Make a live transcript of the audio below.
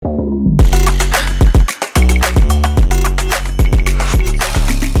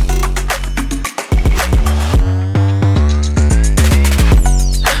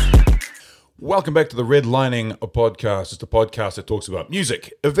Welcome back to the Redlining podcast. It's the podcast that talks about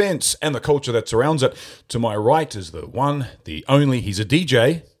music, events, and the culture that surrounds it. To my right is the one, the only. He's a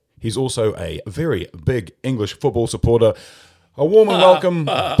DJ. He's also a very big English football supporter. A warm and welcome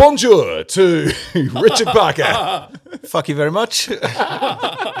bonjour to Richard Parker. Thank you very much.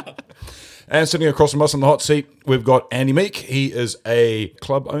 And sitting across from us on the hot seat, we've got Andy Meek. He is a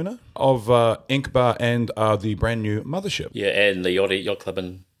club owner of Ink Bar and the brand new Mothership. Yeah, and the Yacht Club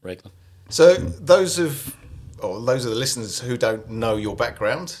in Redlining. So those of the listeners who don't know your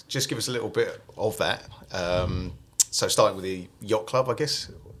background, just give us a little bit of that. So starting with the Yacht Club, I guess.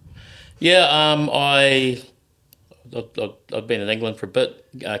 Yeah, I'd been in England for a bit.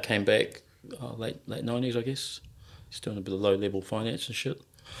 Came back late 90s, I guess. Just doing a bit of low level finance and shit.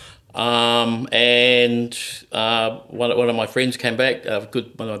 And one of my friends came back.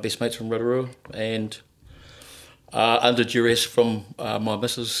 One of my best mates from Rotorua, and under duress from my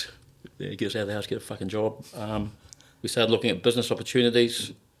missus, get us out of the house, get a fucking job. We started looking at business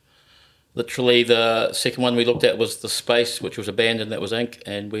opportunities. Literally, the second one we looked at was the Space, which was abandoned. That was Ink,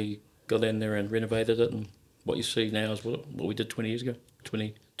 and we got in there and renovated it. And what you see now is what we did 22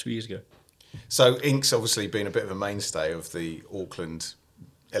 years ago. So Ink's obviously been a bit of a mainstay of the Auckland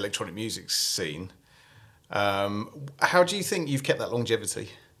electronic music scene. How do you think you've kept that longevity?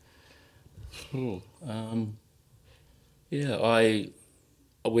 We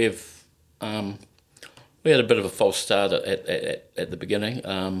had a bit of a false start at the beginning.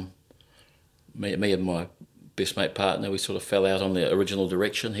 Me and my best mate partner, we sort of fell out on the original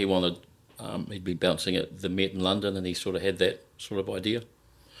direction. He wanted, he'd be bouncing at the Met in London, and he sort of had that sort of idea.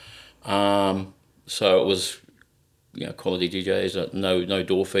 So it was, quality DJs, no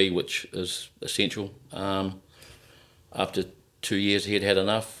door fee, which is essential. After 2 years, he had had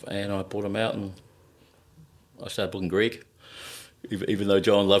enough, and I brought him out, and I started booking Greg. Even though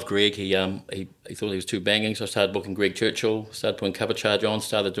John loved Greg, he thought he was too banging, so I started booking Greg Churchill, started putting cover charge on,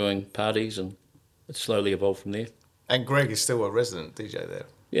 started doing parties, and it slowly evolved from there. And Greg is still a resident DJ there?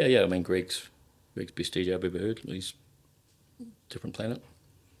 Yeah, I mean, Greg's best DJ I've ever heard. He's a different planet.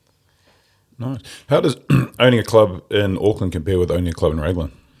 Nice. How does owning a club in Auckland compare with owning a club in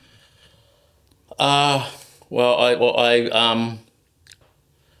Raglan? I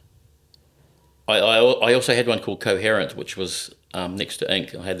also had one called Coherent, which was next to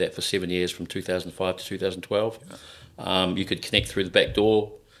Ink. I had that for 7 years, from 2005 to 2012. Yeah. You could connect through the back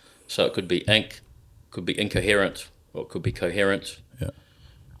door, so it could be Ink, could be Incoherent, or it could be Coherent. Yeah.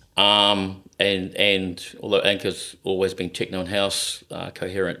 And although Ink has always been techno and house,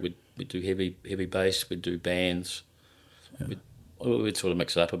 Coherent would do heavy bass, we'd do bands. Yeah. We'd sort of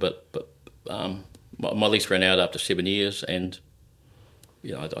mix it up a bit, but my lease ran out after 7 years, and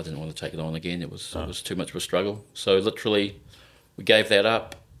I didn't want to take it on again. It was too much of a struggle. So literally, we gave that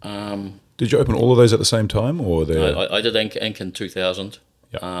up. Did you open all of those at the same time, or I did Ink in 2000.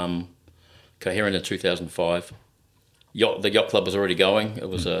 Yep. Coherent in 2005. The Yacht Club was already going. It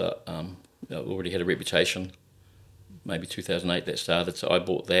was already had a reputation. Maybe 2008 that started. So I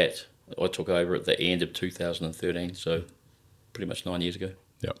bought that. I took over at the end of 2013. So pretty much 9 years ago.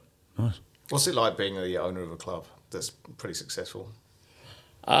 Yep. Nice. What's it like being the owner of a club that's pretty successful?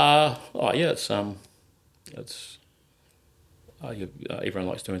 Everyone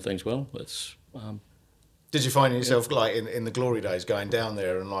likes doing things well. Did you find yourself like in the glory days going down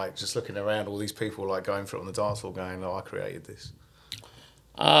there and like just looking around all these people like going for it on the dance floor going, "Oh, I created this"?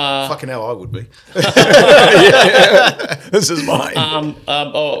 Fucking hell, I would be. This is mine.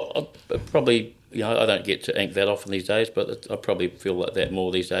 Probably. I don't get to Ink that often these days, but I probably feel like that more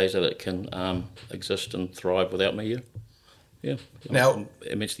these days, that it can exist and thrive without me. Yeah. Now, I'm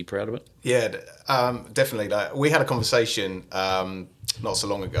immensely proud of it. Yeah, definitely. Like, we had a conversation not so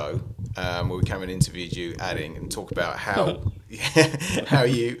long ago where we came and interviewed you, adding, and talk about how how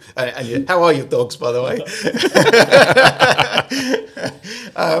are your dogs, by the way?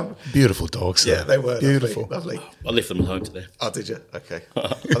 Beautiful dogs. Yeah, they were beautiful, lovely. I left them at home today. Oh, did you? Okay.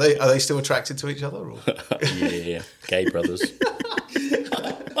 Are they still attracted to each other? Or? Yeah, gay brothers.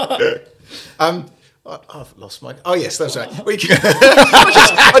 I've lost my... Oh, yes, that's right. I do have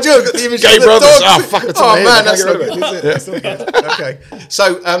got the image Gay of the brothers. dogs. Oh, fuck, it's oh in my man, head. that's not good, is it? That's not good. Okay.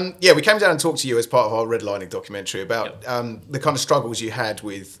 So, we came down and talked to you as part of our Redlining documentary about the kind of struggles you had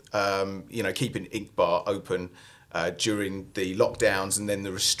with, keeping Ink Bar open during the lockdowns and then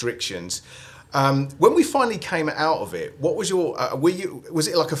the restrictions. When we finally came out of it, what was your... was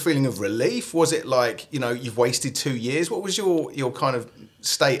it like a feeling of relief? Was it like, you've wasted 2 years? What was your kind of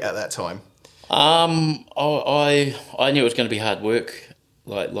state at that time? I knew it was going to be hard work.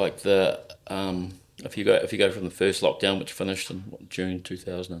 Like the if you go from the first lockdown, which finished in June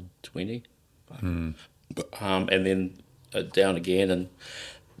 2020, And then down again, and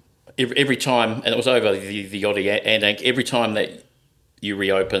every time, and it was over the Yachty and Ink. Every time that you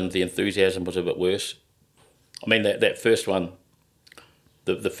reopened, the enthusiasm was a bit worse. I mean, that first one,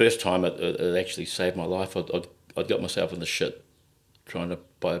 the first time it actually saved my life. I'd got myself in the shit trying to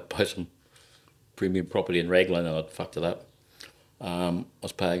buy some premium property in Raglan, and I'd fucked it up. I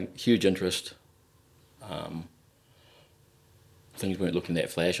was paying huge interest. Things weren't looking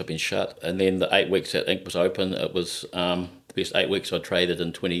that flash. I've been shut. And then the 8 weeks that Ink was open, it was the best 8 weeks I'd traded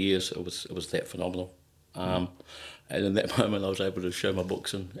in 20 years. It was that phenomenal. And in that moment, I was able to show my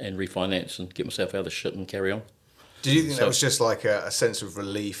books and refinance and get myself out of the shit and carry on. Did you think that was just like a sense of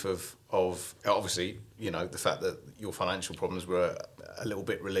relief of obviously, the fact that your financial problems were a little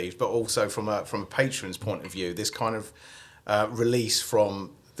bit relieved, but also from a patron's point of view, this kind of release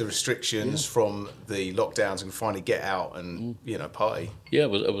from the restrictions, from the lockdowns, and finally get out and party? Yeah, it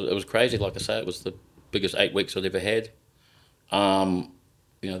was crazy. Like I say, it was the biggest 8 weeks I'd ever had. The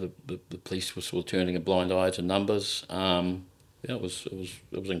police were sort of turning a blind eye to numbers. It was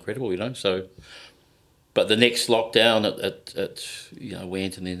incredible. So. But the next lockdown, it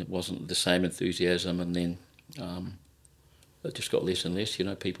went, and then it wasn't the same enthusiasm, and then it just got less and less.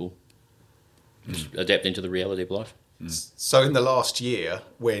 People just adapting to the reality of life. So in the last year,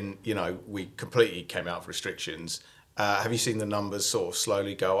 when we completely came out of restrictions, have you seen the numbers sort of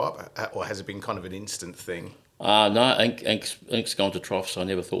slowly go up, or has it been kind of an instant thing? No, Ink's gone to troughs I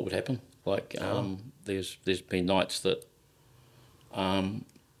never thought would happen. There's been nights that.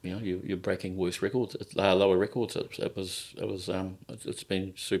 You're breaking worse records, lower records. It's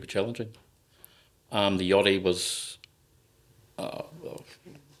been super challenging. The Yachty was,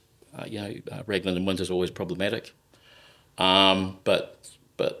 Raglan and winter's always problematic. But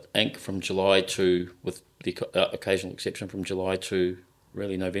Ink from July to, with the occasional exception from July to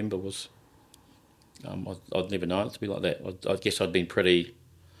really November was, I'd never known it to be like that. I guess I'd been pretty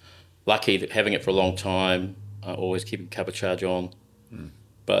lucky that having it for a long time, always keeping cover charge on.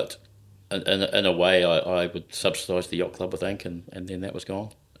 But in a way, I would subsidise the yacht club with Ink, and then that was gone,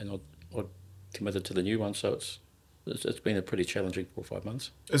 and I'd committed to the new one. So it's been a pretty challenging 4 or 5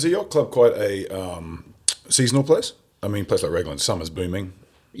 months. Is the yacht club quite a seasonal place? I mean, place like Raglan, summer's booming.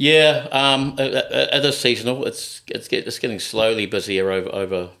 Yeah, it is seasonal. It's getting slowly busier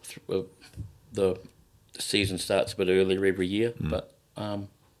over the season starts a bit earlier every year, but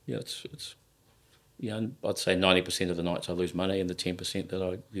it's. I'd say 90% of the nights I lose money, and the 10%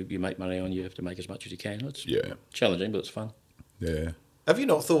 that you make money on, you have to make as much as you can. It's challenging, but it's fun. Yeah. Have you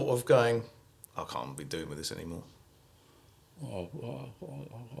not thought of going, I can't be doing with this anymore? I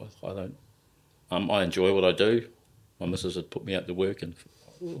don't. I enjoy what I do. My missus had put me out to work, and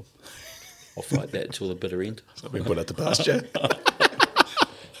I'll fight that till the bitter end. It's not been put out to pasture.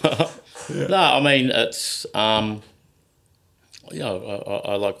 No, I mean, it's... I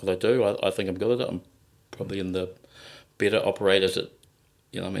like what I do. I think I'm good at it. I'm probably in the better operators that,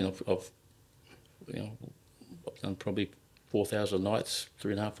 I've done probably 4,000 nights,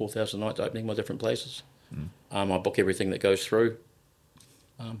 3,500, 4,000 nights opening my different places. I book everything that goes through.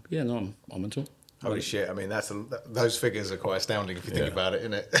 I'm into it. Holy shit! I mean, those figures are quite astounding if you think about it,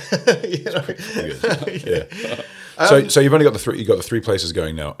 isn't it? Yeah. So you've only got the three. You got the 3 places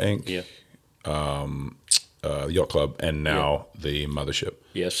going now. Ink. Yeah. The yacht club, and now the mothership.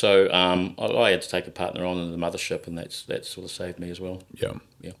 Yeah, so I had to take a partner on in the mothership, and that sort of saved me as well. Yeah.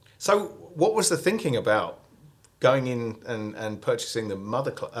 So what was the thinking about going in and purchasing the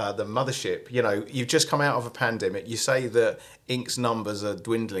mothership? You've just come out of a pandemic. You say that Ink's numbers are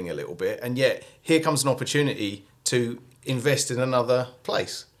dwindling a little bit, and yet here comes an opportunity to invest in another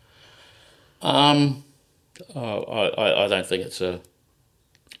place. I don't think it's a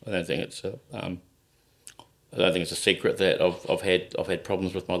secret that I've had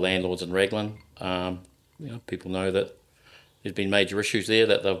problems with my landlords in Raglan. People know that there's been major issues there,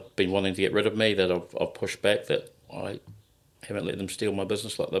 that they've been wanting to get rid of me, that I've pushed back, that I haven't let them steal my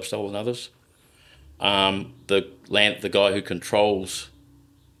business like they've stolen others. The guy who controls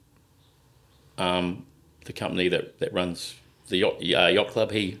the company that runs the yacht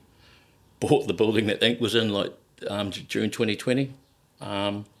club, he bought the building that Ink was in June 2020.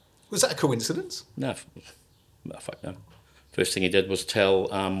 Was that a coincidence? No, fuck no. First thing he did was tell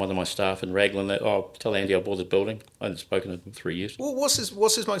one of my staff in Raglan that, tell Andy I bought his building. I hadn't spoken to him in 3 years. Well, what's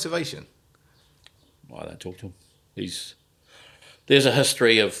his motivation? I don't talk to him. There's a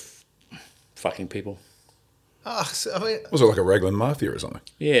history of fucking people. Was it like a Raglan mafia or something?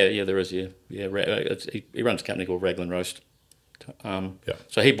 Yeah, there is. Yeah. He runs a company called Raglan Roast.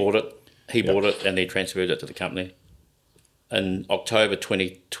 So he bought it. He bought it, and he transferred it to the company. In October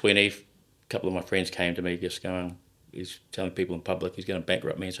 2020, couple of my friends came to me just going, he's telling people in public he's going to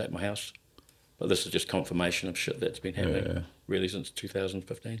bankrupt me and take my house. But this is just confirmation of shit that's been happening really since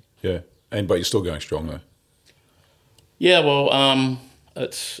 2015. Yeah, but you're still going strong though. Yeah, well,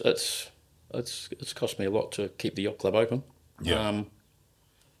 it's cost me a lot to keep the yacht club open. Yeah.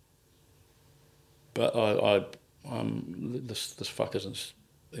 But this fuck isn't.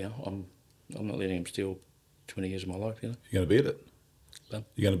 I'm not letting him steal 20 years of my life. You're going to beat it. But,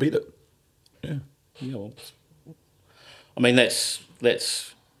 You're going to beat it. Yeah. Yeah. Well, I mean that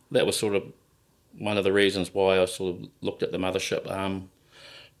was sort of one of the reasons why I sort of looked at the mothership.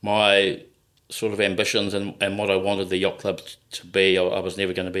 My sort of ambitions and what I wanted the yacht club to be, I was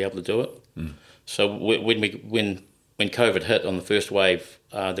never going to be able to do it. Mm. So when COVID hit on the first wave,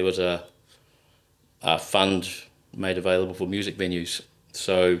 there was a fund made available for music venues.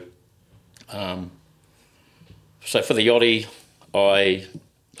 So for the yachty,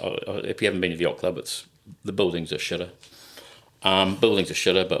 if you haven't been to the yacht club, the buildings are shitter.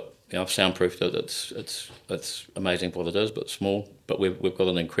 But I've soundproofed it. It's amazing what it is, but small. But we've got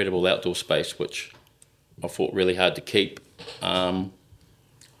an incredible outdoor space which I fought really hard to keep.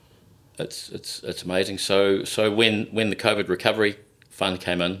 It's amazing. So when the COVID recovery fund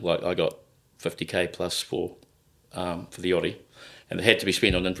came in, like I got 50k plus for the yachty, and it had to be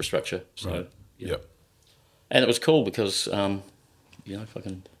spent on infrastructure. So right. Yeah. And it was cool because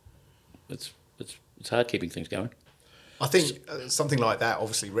it's hard keeping things going. I think something like that,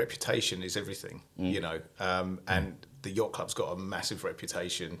 obviously reputation is everything, and the yacht club's got a massive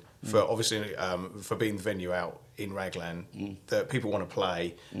reputation for obviously for being the venue out in Raglan that people want to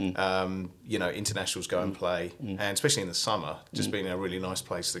play. Internationals go and play, and especially in the summer, just being a really nice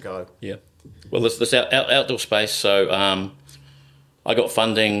place to go. Yeah. Well, this outdoor space. So I got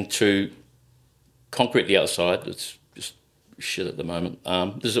funding to concrete the outside. It's just shit at the moment.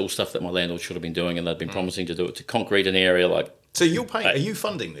 This is all stuff that my landlord should have been doing, and they'd been promising to do it, to concrete an area like. So you're paying? Are you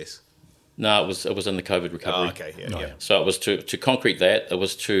funding this? No, it was in the COVID recovery. Oh, okay, yeah. So it was to concrete that. It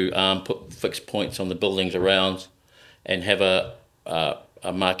was to put fixed points on the buildings around, and have a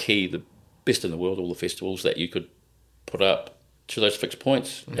marquee, the best in the world, all the festivals that you could put up to those fixed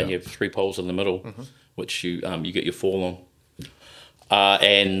points, and you have 3 poles in the middle, which you get your fall on.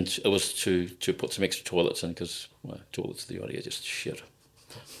 And it was to put some extra toilets in, because toilets in the yachty are just shit.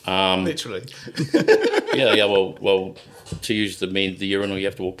 Literally. Yeah. Well, to use the urinal, you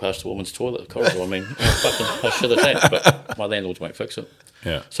have to walk past the woman's toilet corridor. I mean, how shit is that? But my landlords won't fix it.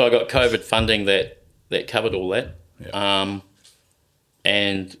 Yeah. So I got COVID funding that covered all that. Yeah.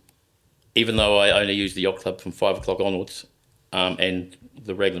 And even though I only used the yacht club from 5 o'clock onwards, and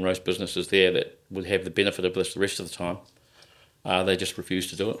the Raglan Roast business is there that would have the benefit of this the rest of the time, they just refused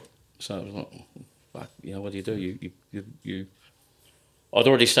to do it. So it was like, fuck, what do you do? You I'd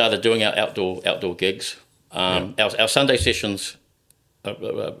already started doing our outdoor gigs. Our Sunday sessions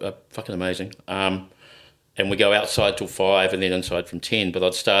are fucking amazing. And we go outside till 5 and then inside from 10. But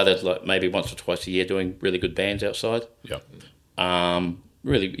I'd started like maybe once or twice a year doing really good bands outside. Yeah.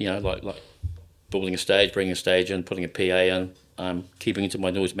 Really, like building a stage, bringing a stage in, putting a PA in, keeping into my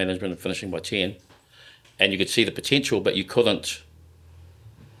noise management and finishing by 10. And you could see the potential, but you couldn't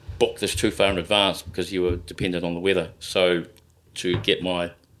book this too far in advance because you were dependent on the weather. So to get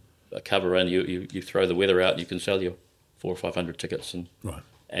my cover in, you throw the weather out and you can sell your 400 or 500 tickets and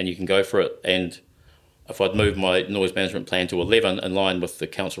you can go for it. And if I'd moved my noise management plan to 11 in line with the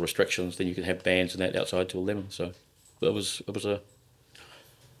council restrictions, then you could have bands and that outside to 11. So it was an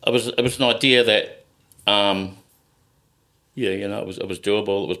idea that it was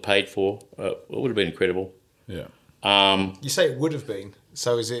doable. It was paid for. It would have been incredible. Yeah. You say it would have been.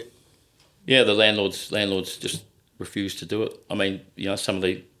 So is it? Yeah, the landlords just refused to do it. I mean, some of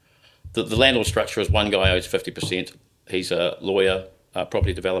the landlord structure is one guy owes 50%. He's a lawyer, a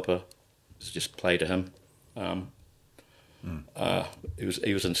property developer. It's just play to him. He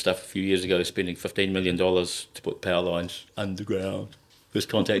was in stuff a few years ago, spending $15 million to put power lines underground. First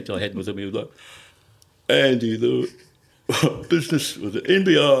contact I had with him, he was like, Andy, the business with the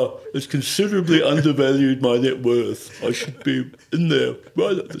NBR has considerably undervalued my net worth. I should be in there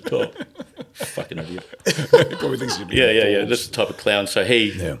right at the top. Fucking idiot. Probably thinks you'd be yeah. This is the type of clown. So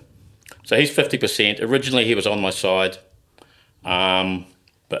he's 50%. Originally he was on my side,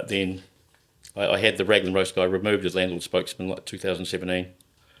 but then I had the Raglan Roast guy removed as landlord spokesman like 2017.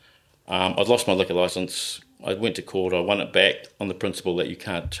 I'd lost my liquor licence. I went to court. I won it back on the principle that you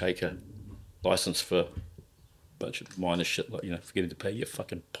can't take a licence for bunch of minor shit like forgetting to pay your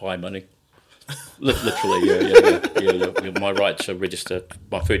fucking pie money. Literally, yeah. My right to register,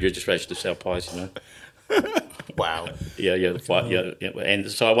 my food registration to sell pies. Wow. The fight,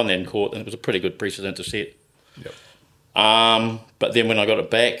 and so I won that in court, and it was a pretty good precedent to set. Yep. But then when I got it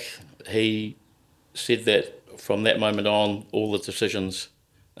back, he said that from that moment on, all the decisions,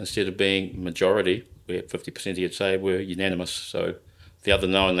 instead of being majority, where 50% he'd say, were unanimous. So the other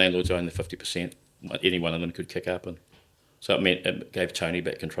 9 landlords owned the 50%. Any one of them could kick up, and so it meant it gave Tony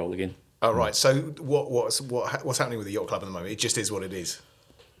back control again. Oh, right. So what's happening with the yacht club at the moment? It just is what it is.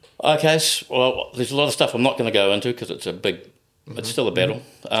 Okay, well, there's a lot of stuff I'm not going to go into because it's it's still a battle.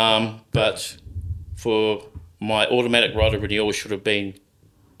 But for my automatic right of renewal should have been,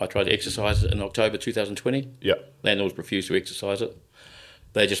 I tried to exercise it in October 2020. Yeah. Landlords refused to exercise it.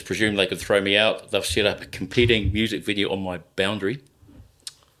 They just presumed they could throw me out. They've set up a competing music venue on my boundary.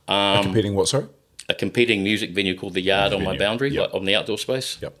 Competing what, sorry? A competing music venue called The Yard on my boundary, Yep. like on the outdoor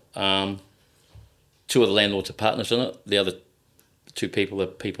space. Yep. 2 of the landlords are partners in it. The other 2 people are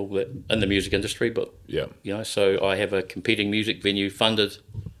people that in the music industry, but Yeah. so I have a competing music venue funded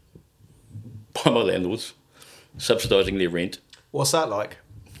by my landlords, subsidising their rent. What's that like?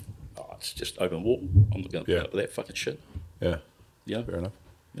 Oh, it's just open walk. I'm not going to put up with that fucking shit. Yeah. Yeah. Fair enough.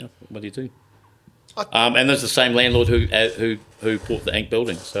 Yeah. What do you do? And there's the same landlord who bought the Ink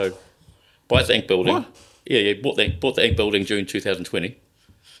building. So buys the Ink building. What? Yeah. Bought the Ink building June 2020.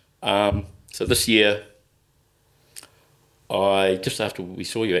 So this year, just after we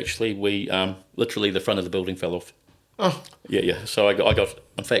saw you, actually, we literally the front of the building fell off. Oh. Yeah. So I got.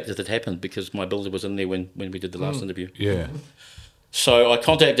 In fact, it had happened because my builder was in there when we did the last interview. Yeah. So I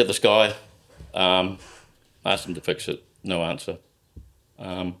contacted this guy, asked him to fix it. No answer.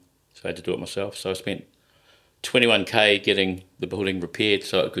 So I had to do it myself. So I spent $21,000 getting the building repaired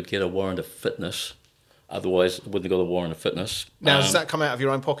so it could get a warrant of fitness. Otherwise, it wouldn't have got a warrant of fitness. Now, does that come out of your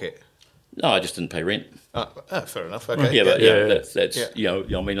own pocket? No, I just didn't pay rent. Fair enough. Okay. Yeah, but that's Yeah.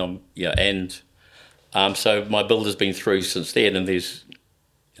 I mean, and so my builder's been through since then, and there's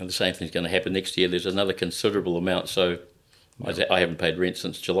the same thing's going to happen next year. There's another considerable amount, so I haven't paid rent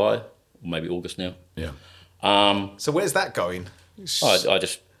since July, or maybe August now. Yeah. So where's that going? I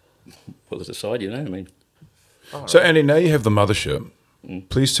just put it aside, I mean. So, Andy, now you have the mothership.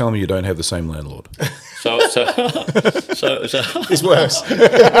 Please tell me you don't have the same landlord. So It's worse.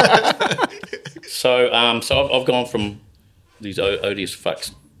 So I've gone from these odious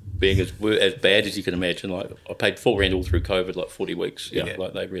fucks being as bad as you can imagine. Like I paid full rent all through COVID, like 40 weeks. Yeah.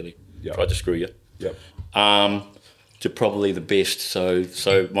 Like they really Yeah. tried to screw you. Yep. To probably the best. So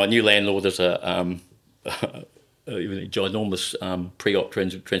my new landlord is a ginormous pre-op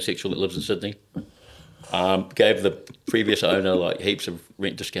transsexual that lives in Sydney. Gave the previous owner like heaps of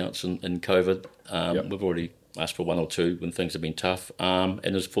rent discounts in COVID. We've already asked for 1 or 2 when things have been tough, and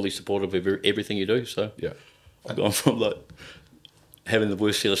is fully supportive of everything you do. So Yeah. I've gone from like having the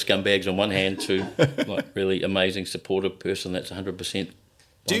worst set of scumbags on one hand to like really amazing supportive person that's 100%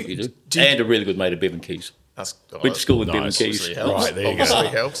 what you do. And a really good mate of Bevan Keys. Went to school with Bevan Keys. Right, there you go. Obviously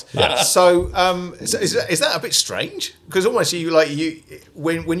helps. So, is that a bit strange? Because almost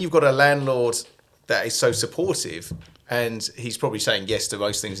when you've got a landlord that is so supportive, and he's probably saying yes to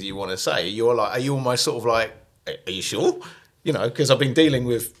most things that you want to say, are you almost sort of like, are you sure? Because I've been dealing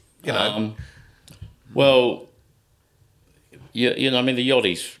with, Well, I mean, the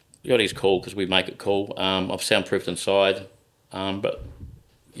Yachty's cool because we make it cool. I've soundproofed inside, but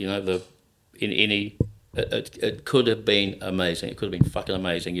it could have been amazing. It could have been fucking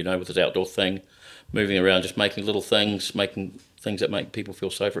amazing, with this outdoor thing, moving around, just making little things, making things that make people feel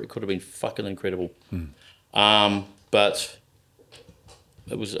safer. It could have been fucking incredible. But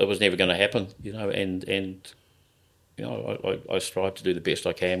it was never going to happen, and I strive to do the best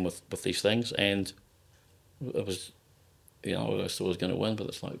I can with these things, and it was, I thought I was going to win, but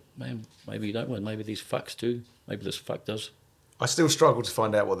it's like, man, maybe you don't win. Maybe these fucks do. Maybe this fuck does. I still struggle to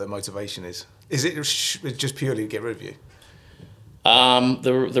find out what their motivation is. Is it just purely to get rid of you?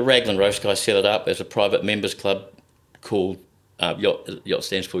 The Raglan Roast guy set it up as a private members club called Yacht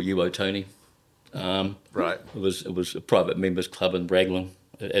stands for You Owe Tony. Right. It was a private members club in Raglan.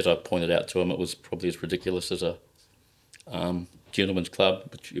 As I pointed out to him, it was probably as ridiculous as a gentleman's club,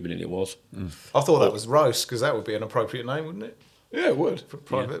 which evidently it was. I thought that was roast, because that would be an appropriate name, wouldn't it? Yeah, it would. For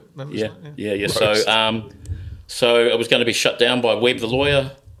private members. Yeah. Roast. So it was going to be shut down by Webb the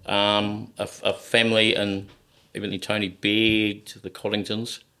lawyer, a family in evidently Tony Baird, the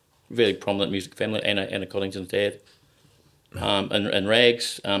Coddingtons, very prominent music family, and a Coddington's dad. And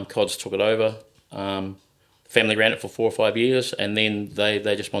Rags, Cods took it over. Family ran it for 4 or 5 years, and then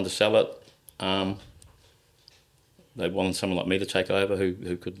they just wanted to sell it. They wanted someone like me to take over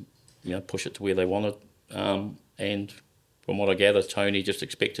who could push it to where they wanted. And from what I gather, Tony just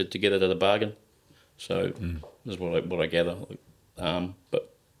expected to get it at a bargain. So this is what I gather.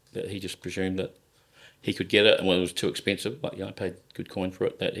 But that he just presumed that he could get it, and when it was too expensive, like I paid good coin for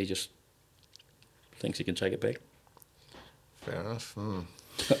it, that he just thinks he can take it back. Fair enough.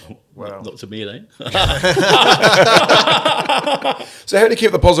 Wow. Not to me, it ain't. So how do you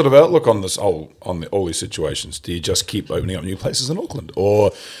keep the positive outlook on this all these situations? Do you just keep opening up new places in Auckland,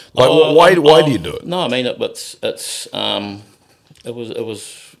 or like why do you do it? No, I mean it was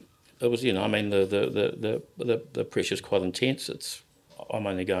you know, I mean the pressure's quite intense. I'm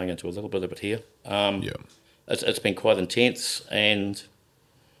only going into a little bit of it here. It's been quite intense, and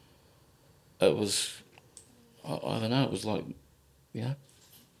it was I don't know. It was like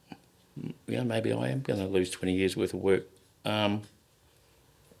maybe I am going to lose 20 years worth of work. And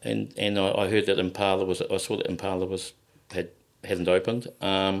I heard that I saw that Impala hadn't opened.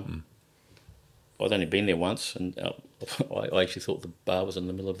 I'd only been there once, and I actually thought the bar was in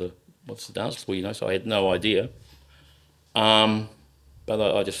the middle of the dance floor, you know, so I had no idea. But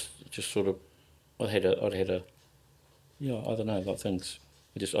I just sort of, I'd had a I don't know, like things.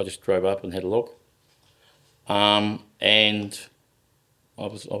 I just drove up and had a look. And I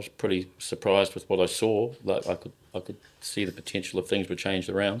was pretty surprised with what I saw. Like I could see the potential of things were changed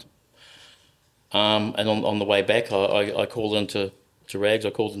around. And on the way back, I called into Rags. I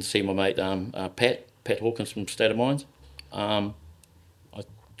called in to see my mate Pat Hawkins from State of Mind. I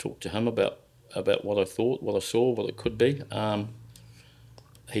talked to him about what I thought, what I saw, what it could be.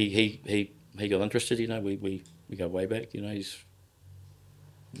 He got interested. You know, we go way back. You know, he's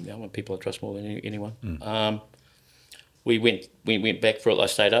one people I trust more than anyone. We went back for it. I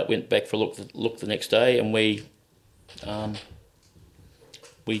stayed up, went back for a look the next day, and we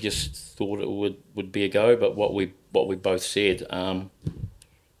just thought it would be a go. But what we both said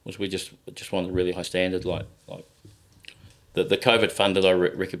was we just wanted a really high standard, like the COVID fund that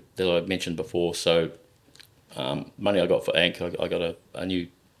I mentioned before. So money I got for Ink, I got a new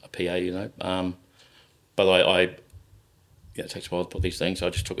PA, you know. But I it takes a while to put these things. So I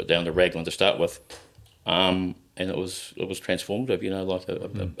just took it down to Raglan to start with. And it was transformative, you know, like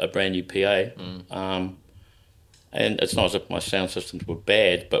a brand new PA. And it's not as if my sound systems were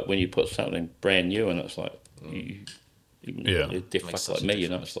bad, but when you put something brand new in, it's like you're deaf fuck like me, you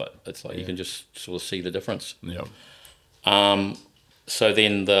know. It's like you can just sort of see the difference. Yeah. So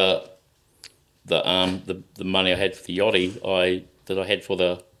then the money I had for the yachty, that I had for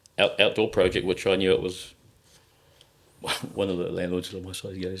the outdoor project, which I knew it was. One of the landlords on my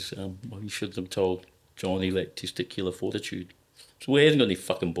side goes, well, you should have told John he lacked testicular fortitude. So he hasn't got any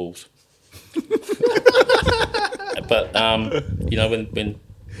fucking balls. But you know, when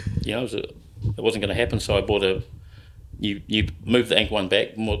you know, it wasn't going to happen, so I bought you moved the Ink one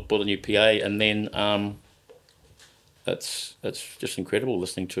back, bought a new PA, and then it's just incredible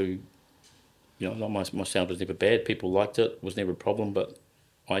listening to, you know, my sound was never bad. People liked it. It was never a problem, but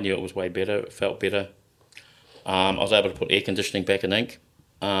I knew it was way better. It felt better. I was able to put air conditioning back in Ink.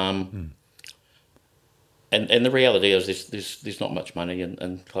 And the reality is there's not much money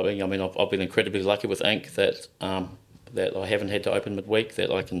in clubbing. I mean, I've been incredibly lucky with Ink that I haven't had to open midweek,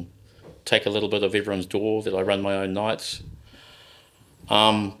 that I can take a little bit of everyone's door, that I run my own nights.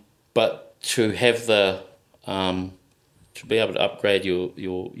 But to have to be able to upgrade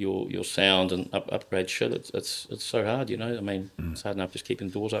your sound and upgrade shit, it's so hard, you know. I mean, it's hard enough just keeping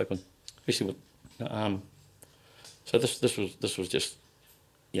doors open, especially with. So this was just,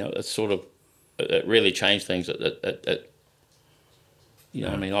 you know, it's sort of, it really changed things. It you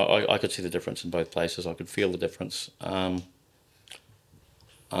know, I mean, I could see the difference in both places. I could feel the difference. So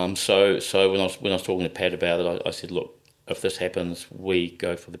when I was talking to Pat about it, I said, look, if this happens, we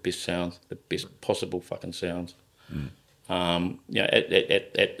go for the best sound, the best possible fucking sound. You know, at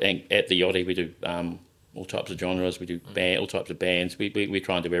the yachty we do all types of genres. We do all types of bands. We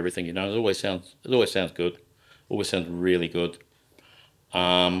try and do everything. You know, it always sounds good. Always sounds really good.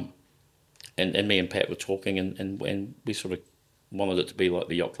 And me and Pat were talking, and we sort of wanted it to be like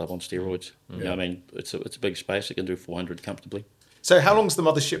the yacht club on steroids. You know, I mean, it's a big space. It can do 400 comfortably. So how long's the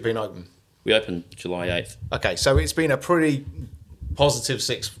mothership been open? We opened July 8th. Okay, so it's been a pretty positive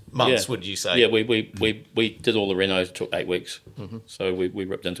 6 months, would you say? Yeah, we did all the renos. It took 8 weeks. So we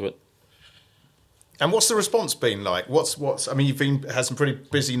ripped into it. And what's the response been like? What's? I mean, you've had some pretty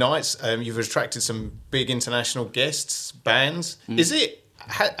busy nights. You've attracted some big international guests, bands.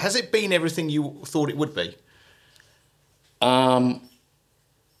 Has it been everything you thought it would be? I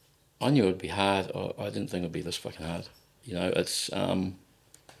knew it would be hard. I didn't think it would be this fucking hard. You know, it's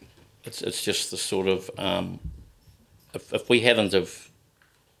just the sort of if we hadn't have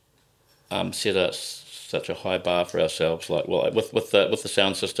set such a high bar for ourselves, like with the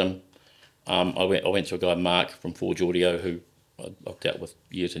sound system. I went to a guy, Mark, from Forge Audio, who I've dealt with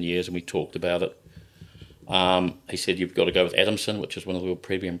years and years, and we talked about it. He said, you've got to go with Adamson, which is one of the real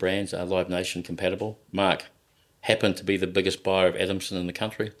premium brands, Live Nation compatible. Mark happened to be the biggest buyer of Adamson in the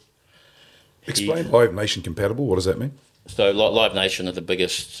country. Explain Live Nation compatible. What does that mean? So Live Nation are the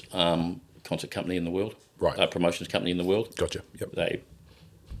biggest concert company in the world, right? Promotions company in the world. Gotcha. Yep. They,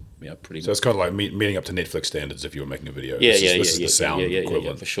 pretty. So it's kind of like meeting up to Netflix standards if you were making a video. Yeah, This is the sound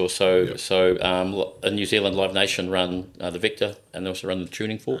equivalent. for sure. So in New Zealand, Live Nation run the Victor, and they also run the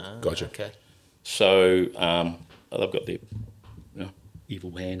Tuning Fork. Gotcha. Okay. So they've got their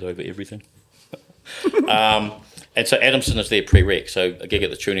evil hand over everything. And so Adamson is their prereq. So a gig at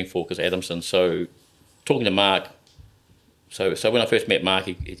the Tuning Fork is Adamson. So talking to Mark, so when I first met Mark,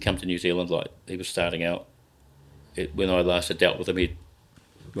 he'd come to New Zealand, like he was starting out. When I last had dealt with him, he'd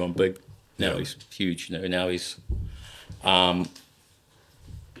gone big. Now he's huge. Now he's,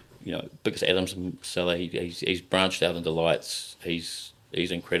 biggest Adamson seller. He's branched out into lights. He's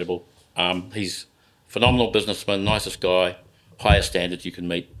incredible. He's phenomenal businessman, nicest guy, highest standards you can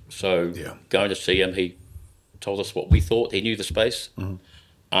meet. So going to see him, he told us what we thought. He knew the space.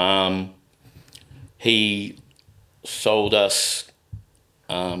 Mm-hmm. He sold us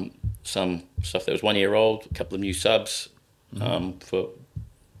some stuff that was 1 year old, a couple of new subs for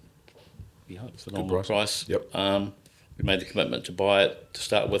phenomenal price. Yep. We made the commitment to buy it to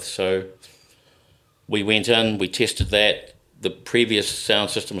start with. So we went in, we tested that. The previous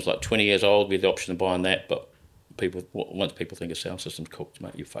sound system was like 20 years old. We had the option of buying that, but once people think a sound system's cooked,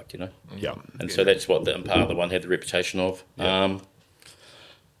 mate, you're fucked, Yeah. And so that's what the Impala, the one, had the reputation of. Yeah.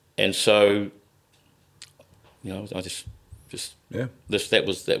 And so, I just that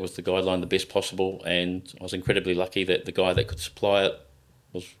was the guideline, the best possible, and I was incredibly lucky that the guy that could supply it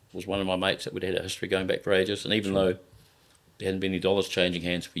was one of my mates that we'd had a history going back for ages, and even though there hadn't been any dollars changing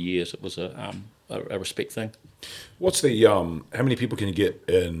hands for years, it was a respect thing. What's the how many people can you get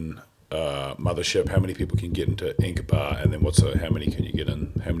in Mothership? How many people can get into Ink Bar? And then how many can you get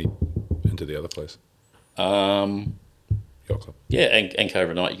in? How many into the other place? Yacht Club. Yeah, Ink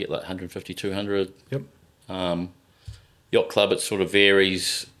overnight you get like 150, 200. Yep. Yacht Club, it sort of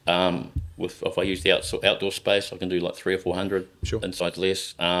varies. If I use the outdoor space, I can do like 300 or 400. Sure. Inside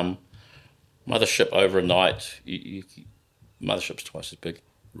less. Mothership overnight, Mothership's twice as big.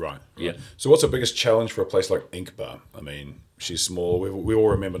 Right. Yeah. So what's the biggest challenge for a place like Ink Bar? I mean, she's small. We all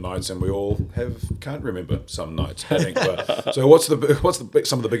remember nights, and we all can't remember some nights at Ink Bar. So what's some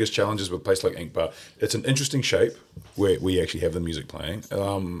of the biggest challenges with a place like Ink Bar? It's an interesting shape where we actually have the music playing.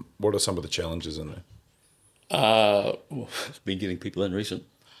 What are some of the challenges in there? It's been getting people in recent.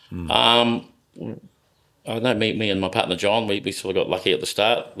 I know me and my partner John, we sort of got lucky at the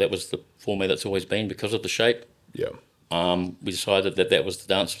start. That was the format that's always been because of the shape. Yeah. We decided that was the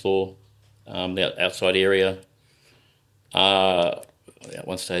dance floor, the outside area. At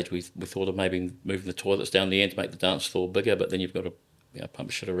one stage, we thought of maybe moving the toilets down the end to make the dance floor bigger, but then you've got to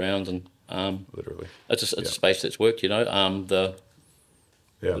pump shit around, and literally, it's a space that's worked. The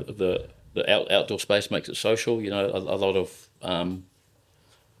outdoor space makes it social. A lot of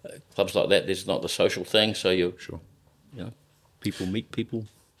clubs like that, there's not the social thing, so people meet people.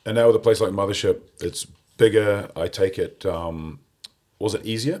 And now with a place like Mothership, it's bigger. I take it. Was it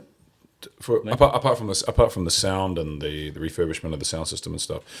easier apart from the sound and the refurbishment of the sound system and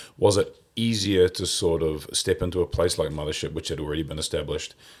stuff? Was it easier to sort of step into a place like Mothership, which had already been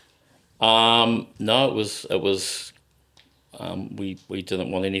established? No, it was. We didn't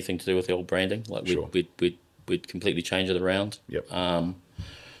want anything to do with the old branding. Like we'd completely change it around. Yep.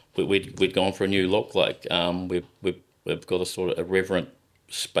 We'd gone for a new look. Like we've got a sort of irreverent,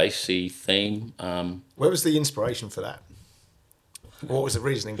 spacey theme. Where was the inspiration for that? What was the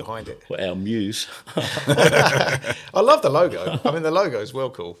reasoning behind it? Well, our muse. I love the logo. I mean, the logo is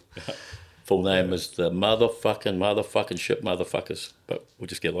well cool. Full name is the motherfucking ship motherfuckers, but we'll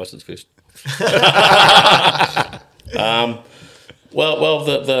just get licensed first. Well,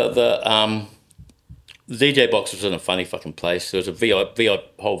 the DJ box was in a funny fucking place. There was a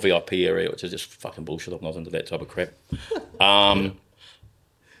whole VIP area, which is just fucking bullshit. I'm not into that type of crap.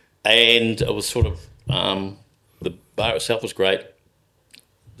 And it was sort of the bar itself was great.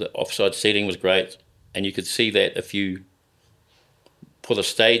 The offside seating was great, and you could see that if you put a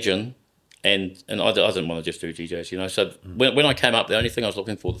stage in, and I didn't want to just do DJs, So when I came up, the only thing I was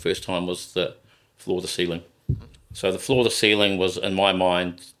looking for the first time was the floor to ceiling. So the floor to ceiling was, in my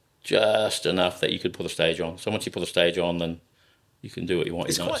mind, just enough that you could put a stage on. So once you put a stage on, then you can do what you want.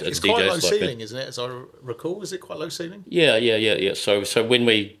 It's quite DJs low ceiling, isn't it? As I recall, is it quite low ceiling? Yeah. So when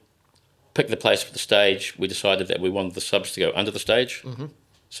we picked the place for the stage, we decided that we wanted the subs to go under the stage. Mm-hmm.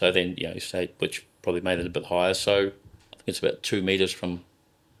 So then, you know, which probably made it a bit higher. So I think it's about 2 metres from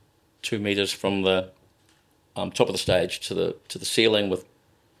the top of the stage to the ceiling with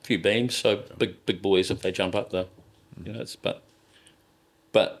a few beams. So big boys, if they jump up, you know,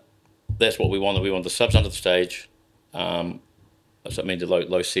 but that's what we wanted. We wanted the subs under the stage. So I mean the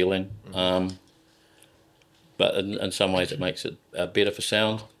low ceiling. But in some ways it makes it better for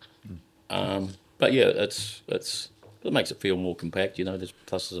sound. But yeah, it makes it feel more compact. You know, there's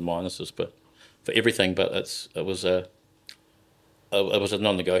pluses and minuses, but for everything. But it was a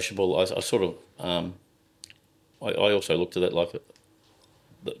non-negotiable. I sort of I also looked at it like,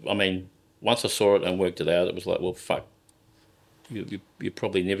 I mean, once I saw it and worked it out, it was like, well, fuck, you're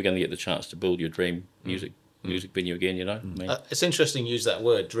probably never going to get the chance to build your dream music venue again. You know, I mean, it's interesting you use that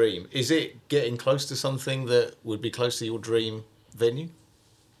word, dream. Is it getting close to something that would be close to your dream venue?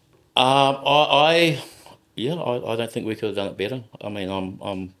 I don't think we could have done it better. I mean,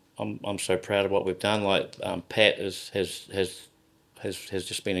 I'm so proud of what we've done. Like Pat has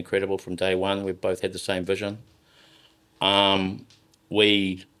just been incredible from day one. We've both had the same vision.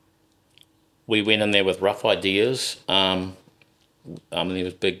 We went in there with rough ideas. There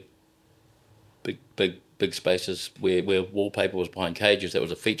was big spaces where wallpaper was behind cages. That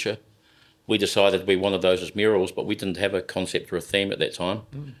was a feature. We decided we wanted those as murals, but we didn't have a concept or a theme at that time.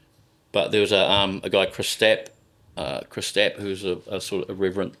 But there was a guy, Chris Stapp, who's a sort of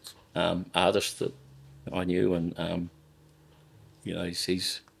irreverent artist that I knew, and you know,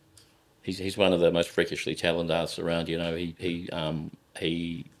 he's one of the most freakishly talented artists around. You know, he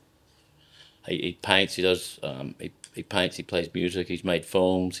paints, he does he paints, he plays music, he's made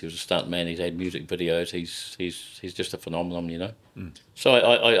films, he was a stuntman, he's had music videos, he's just a phenomenon, you know. So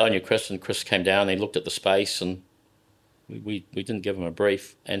I knew Chris, and Chris came down, he looked at the space, and we didn't give him a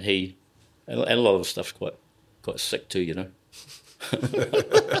brief, and a lot of the stuff's quite sick too, you know.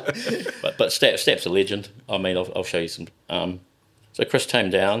 but Stapp's a legend. I mean, I'll show you some. So Chris came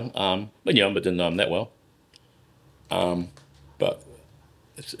down. I knew him, but didn't know him that well. But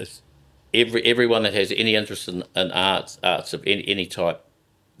it's everyone that has any interest in arts of any type,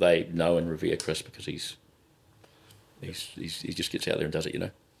 they know and revere Chris, because he just gets out there and does it, you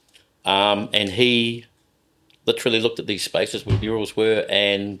know. And he literally looked at these spaces where murals were,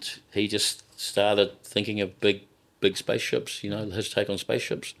 and he just started thinking of big spaceships, you know, his take on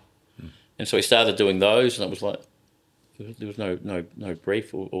spaceships. And so he started doing those, and it was like, there was no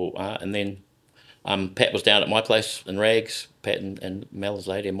brief or art. And then Pat was down at my place in Rags, Pat and Mel, his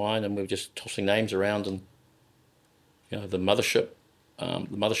lady, and mine, and we were just tossing names around, and you know, the mothership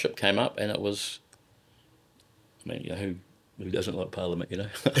came up, and it was, I mean, you know, who doesn't like Parliament, you know?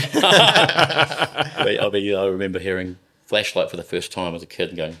 I mean, I remember hearing Flashlight for the first time as a kid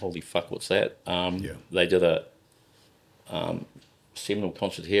and going, holy fuck, what's that? They did a seminal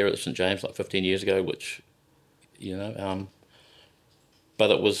concert here at St James like 15 years ago, which, you know, but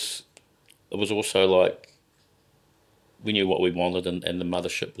it was also like, we knew what we wanted, and the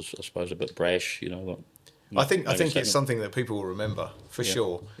mothership was, I suppose, a bit brash, you know. Like, I think it's something that people will remember for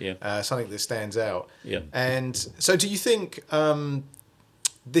sure. Yeah. Something that stands out. Yeah. And so, do you think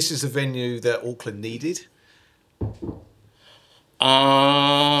this is a venue that Auckland needed?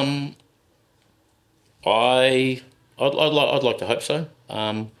 I'd like to hope so.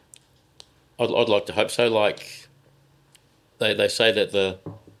 I'd like to hope so. Like they say that the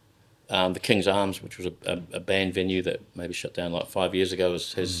King's Arms, which was a band venue that maybe shut down like 5 years ago,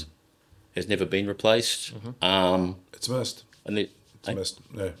 has never been replaced. It's missed. And it's missed.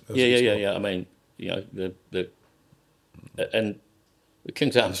 Yeah. I mean, you know, the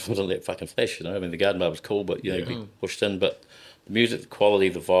King's Arms wasn't that fucking flash, you know. I mean, the Garden Bar was cool, but you know, you'd be pushed in. But the music, the quality,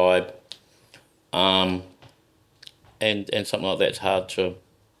 the vibe, and something like that's hard to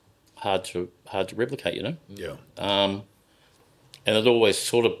replicate, you know. Yeah. And it always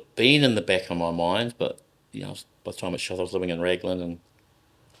sort of been in the back of my mind, but you know, by the time it shut, I was living in Raglan,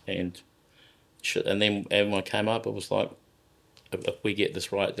 and then when I came up, it was like, if we get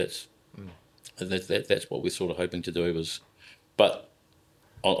this right, that's what we're sort of hoping to do. But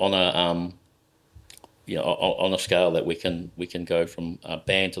on a you know, on a scale that we can go from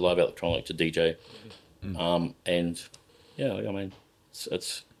band to live electronic to DJ, and yeah, I mean,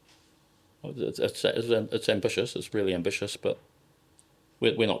 it's ambitious. It's really ambitious, but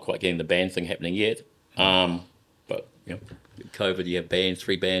we're not quite getting the band thing happening yet. But you know, COVID, you have bands,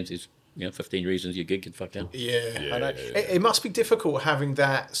 3 bands is, you know, 15 reasons your gig can fuck out. Yeah, I know. It must be difficult having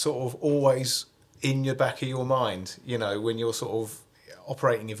that sort of always in your back of your mind, you know, when you're sort of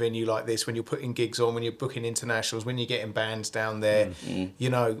operating a venue like this, when you're putting gigs on, when you're booking internationals, when you're getting bands down there, you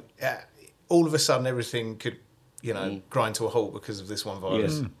know, all of a sudden everything could grind to a halt because of this one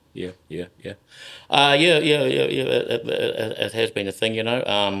virus. Yeah. It has been a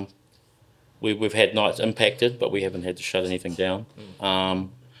thing, We've had nights impacted, but we haven't had to shut anything down.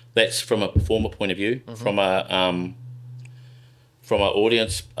 That's from a performer point of view. From an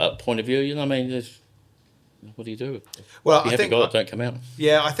audience point of view, what do you do? Well, if you haven't got it, don't come out.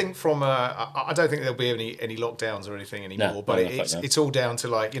 Yeah, I think I don't think there'll be any lockdowns or anything anymore. But it's all down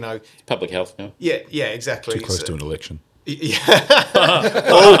to public health now. Yeah, exactly. Too close to an election. Yeah.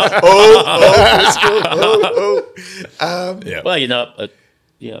 Well,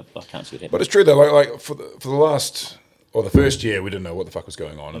 I can't see it happening. But it's true though. Like for the last or the first year, we didn't know what the fuck was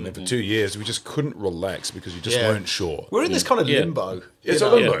going on, and then for 2 years, we just couldn't relax because you just weren't sure. We're in this kind of limbo. It's a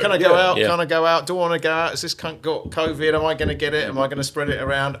limbo. Can I go out? Can I go out? Do I want to go out? Has this cunt got COVID? Am I going to get it? Am I going to spread it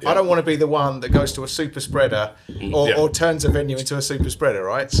around? I don't want to be the one that goes to a super spreader or turns a venue into a super spreader,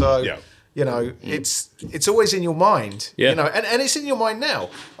 right? So. Yeah. It's always in your mind, and it's in your mind now.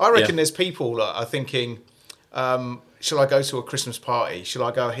 I reckon there's people that are thinking, shall I go to a Christmas party? Shall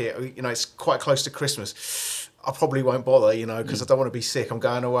I go here? It's quite close to Christmas. I probably won't bother, because I don't want to be sick. I'm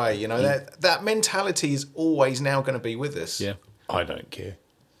going away. That mentality is always now going to be with us. Yeah. I don't care.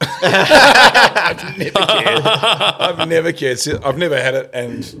 I've never cared. I've never had it,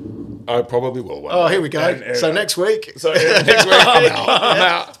 and I probably will. Oh, here we go. So next week. I'm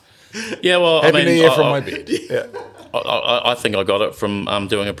out. Yeah, well, Happy New Year from my bed. Yeah. I think I got it from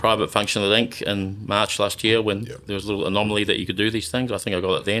doing a private function at Inc. in March last year when there was a little anomaly that you could do these things. I think I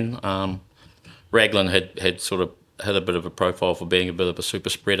got it then. Raglan had sort of had a bit of a profile for being a bit of a super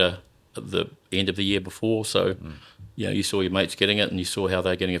spreader at the end of the year before. So, you saw your mates getting it and you saw how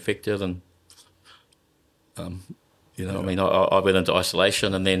they're getting affected. And, I went into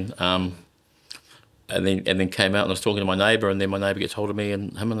isolation and then came out and was talking to my neighbour, and then my neighbour gets hold of me,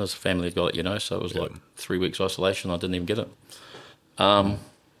 and him and his family had got it, so it was like 3 weeks isolation. I didn't even get it.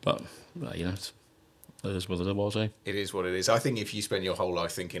 But, it is what it was, eh? It is what it is. I think if you spend your whole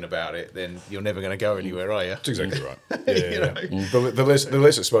life thinking about it, then you're never going to go anywhere, are you? That's exactly right. The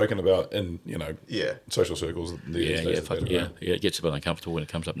less it's spoken about in social circles. It gets a bit uncomfortable when it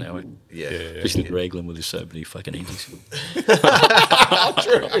comes up now. Eh? Especially Raglan with his so many fucking Andes.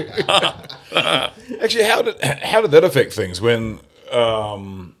 True. Actually, how did that affect things when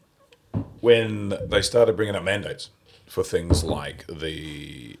they started bringing up mandates for things like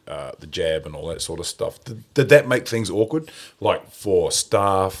the jab and all that sort of stuff? Did that make things awkward, like for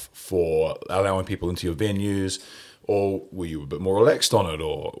staff, for allowing people into your venues, or were you a bit more relaxed on it?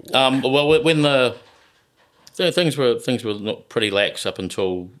 Or well, when things were not pretty lax up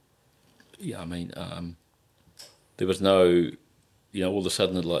until there was no all of a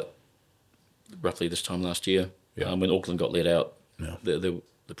sudden like roughly this time last year when Auckland got let out.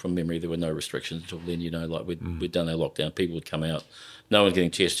 From memory, there were no restrictions until then. We'd done our lockdown. People would come out. No one's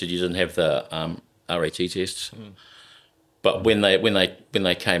getting tested. You didn't have the RAT tests. But when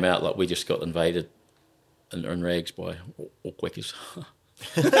they came out, like we just got invaded in rags by Auckwickers.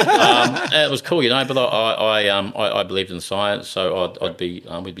 It was cool, But I believed in the science, so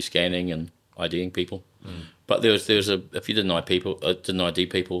we'd be scanning and IDing people. But there was if you didn't ID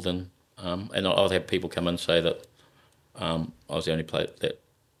people, then and I'd have people come in and say that I was the only player that.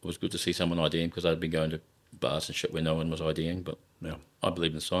 It was good to see someone IDing because I'd been going to bars and shit where no one was IDing, but I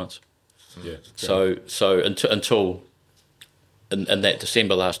believe in science. Yeah. So until in that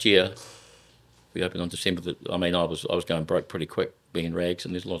December last year, we opened on December. I was going broke pretty quick being in rags,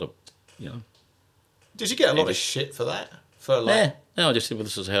 and there's a lot of Did you get a lot of shit for that? No, I just said, well,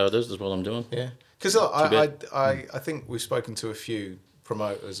 this is how it is. This is what I'm doing. Yeah, because I think we've spoken to a few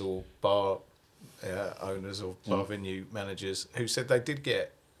promoters or bar owners or bar venue managers who said they did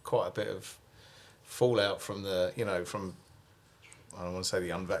get quite a bit of fallout from from I don't want to say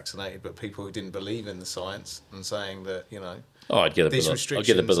the unvaccinated, but people who didn't believe in the science and saying that I'd get a bit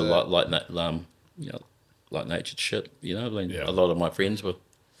of like natured shit. A lot of my friends were.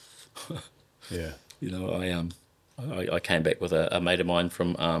 I came back with a mate of mine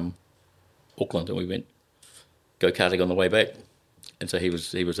from Auckland, and we went go-karting on the way back, and so he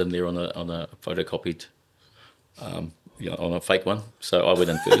was in there on a photocopied. On a fake one. So I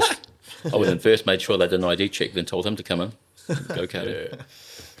went in first. Made sure they did an ID check, then told him to come in, go karting.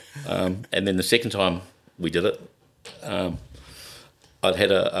 And then the second time we did it, I'd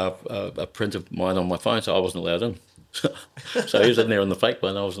had a print of mine on my phone, so I wasn't allowed in. So he was in there on the fake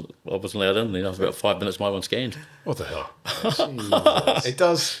one. I wasn't allowed in. Then after about 5 minutes, my one scanned. What the hell? It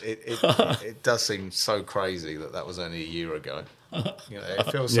does seem so crazy that was only a year ago.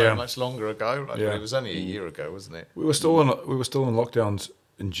 It feels so much longer ago. But it was only a year ago, wasn't it? We were still in lockdowns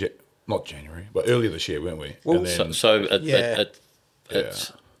not January, but earlier this year, weren't we? Well, and then,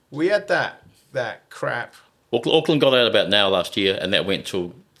 It's We had that crap. Auckland got out about now last year, and that went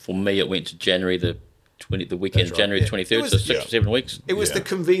to, for me, it went to January the weekend of January 23rd, so 6 or 7 weeks. It was the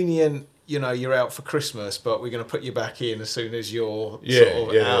convenient, you're out for Christmas, but we're going to put you back in as soon as you're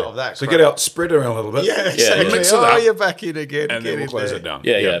out of that. So crap. get out, spread around a little bit. Yeah, exactly. Mix it up, you're back in again. and then we'll close it down.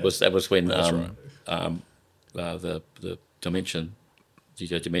 Yeah. That was when That's right. The Dimension.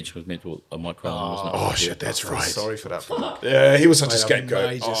 DJ Dimension was meant to Omicron, wasn't it? Oh shit, that's right. Sorry for that. Yeah, he was such a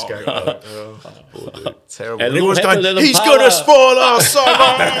scapegoat. Major scapegoat. Terrible. And Everyone's little going, Papa- he's going to spoil our summer.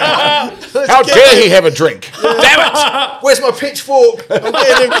 How dare he have a drink? Damn it! Where's my pitchfork? I'm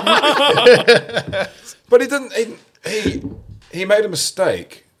getting... But he didn't. He made a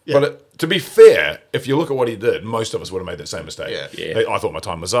mistake. Yeah. But to be fair, if you look at what he did, most of us would have made that same mistake. Yeah. I thought my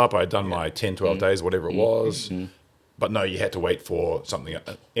time was up. I had done my 10, 12 days, whatever it was. But no, you had to wait for something.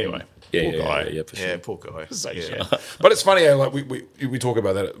 Anyway, poor guy. Yeah, for sure. Yeah, poor guy. Yeah. But it's funny, like we talk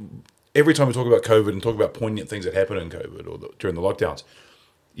about that every time we talk about COVID and talk about poignant things that happened in COVID or during the lockdowns.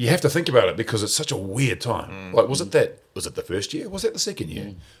 You have to think about it because it's such a weird time. Like, was it the first year? Was it the second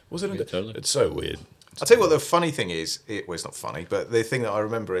year? Was it? Totally. It's so weird. I'll tell you what the funny thing is. It's not funny, but the thing that I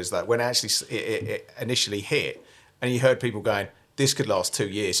remember is that when it initially hit, and you heard people going, this could last 2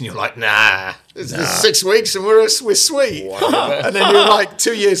 years, and you're like, nah. This is 6 weeks, and we're sweet. And then you're like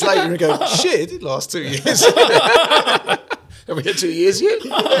 2 years later, and you go, shit, it did last 2 years. Have we had 2 years yet?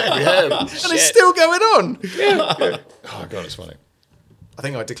 Yeah, we have. And it's still going on. Yeah. Oh god, it's funny. I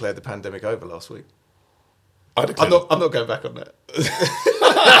think I declared the pandemic over last week. I'm not going back on that.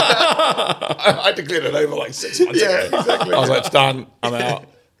 I declared it over like 6 months ago. Exactly. I was like, it's done. I'm out.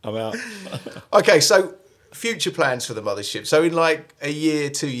 Okay, so future plans for the mothership. So in like a year,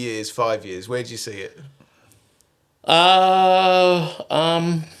 2 years, 5 years, where do you see it? I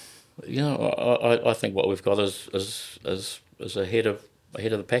think what we've got is ahead of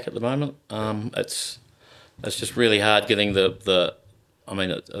the pack at the moment. It's just really hard getting the. I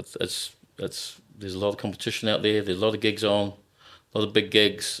mean, it's there's a lot of competition out there. There's a lot of gigs on, a lot of big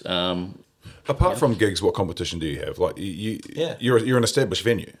gigs. Apart from gigs, what competition do you have? Like you're an established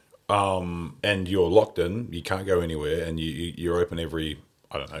venue, and you're locked in. You can't go anywhere, and you're open every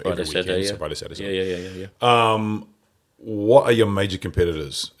Friday, Saturday. Yeah. What are your major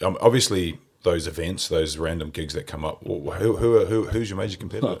competitors? Obviously, those events, those random gigs that come up. Who's your major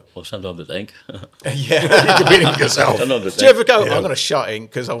competitor? Well, sometimes it's Ink. Yeah, you're competing with yourself. Do you ever go? I'm going to shut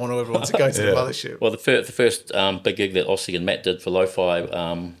Ink because I want everyone to go to the mothership. Well, the first big gig that Ossie and Matt did for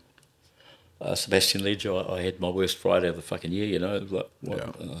Lo-Fi, Sebastian Ledger, I had my worst Friday of the fucking year. It was like,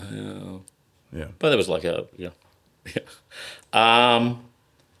 what the hell? Yeah. But it was like it's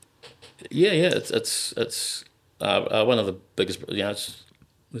one of the biggest.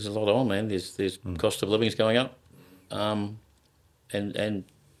 There's a lot on, man. There's cost of living's going up, and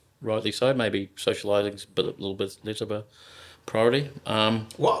rightly so. Maybe socialising's a little bit less of a priority.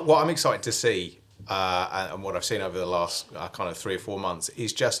 What I'm excited to see, and what I've seen over the last kind of 3 or 4 months,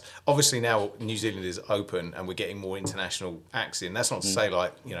 is just obviously now New Zealand is open and we're getting more international acts in. That's not to say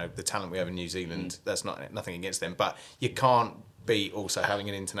the talent we have in New Zealand. That's nothing against them, but you can't be also having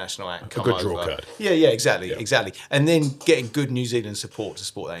an international act come good over. draw card. Yeah, exactly. And then getting good New Zealand support to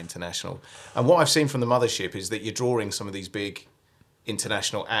support that international. And what I've seen from the mothership is that you're drawing some of these big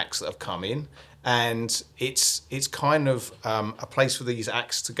international acts that have come in, and it's kind of a place for these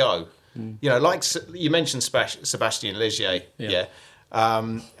acts to go. Like you mentioned Sebastian Legier,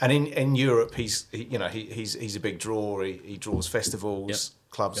 and in Europe he's a big draw. He draws festivals.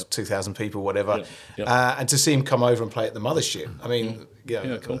 Clubs, 2,000 people, whatever, and to see him come over and play at the mothership, I mean,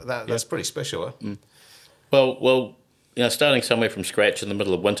 cool. That's pretty special. Huh? Well, starting somewhere from scratch in the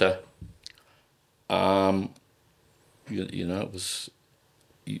middle of winter, it was,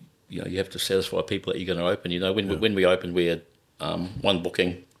 you have to satisfy people that you're going to open. When we opened, we had one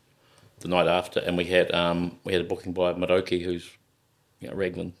booking the night after, and we had a booking by Maroki, who's a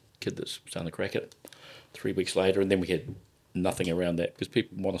Raglan kid that's starting to crack it. 3 weeks later, and then we had nothing around that because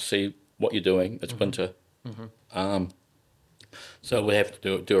people want to see what you're doing. It's winter, so we have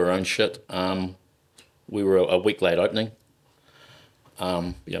to do our own shit. We were a week late opening.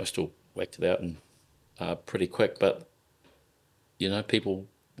 Still whacked it out and pretty quick, but people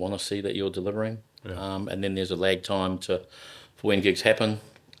want to see that you're delivering. And then there's a lag time for when gigs happen.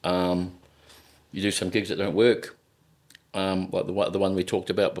 You do some gigs that don't work, like the one we talked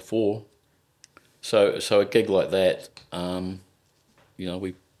about before. So a gig like that,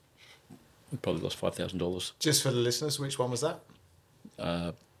 we probably lost $5,000. Just for the listeners, which one was that?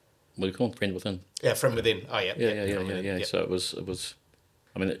 What do you call it? Friend Within. Yeah, Friend Within. Oh yeah. Yeah. So it was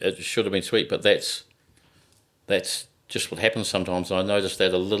I mean, it should have been sweet, but that's just what happens sometimes. And I noticed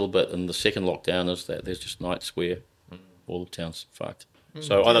that a little bit in the second lockdown is that there's just nights where all the town's fucked.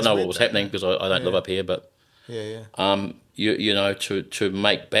 So I don't know what was happening because I don't live up here, but you know, to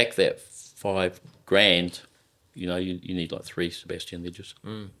make back that $5,000, you know, you need like 3 Sebastian ledgers.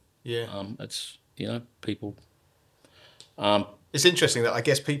 It's, you know, people. It's interesting that I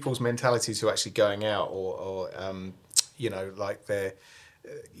guess people's mentality to actually going out or you know, like they're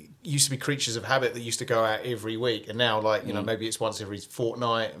used to be creatures of habit that used to go out every week, and now, like, you know, maybe it's once every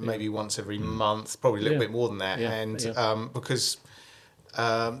fortnight, maybe once every month, probably a little bit more than that, and because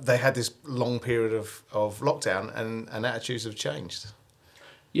they had this long period of lockdown, and attitudes have changed.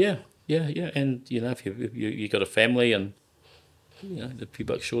 Yeah, and you know, if you got a family and you know a few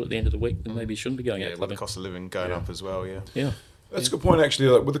bucks short at the end of the week, then maybe you shouldn't be going out. With the cost of living going up as well. Yeah. That's a good point, actually.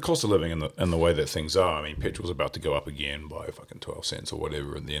 Like, with the cost of living and the way that things are, I mean, petrol's about to go up again by fucking 12 cents or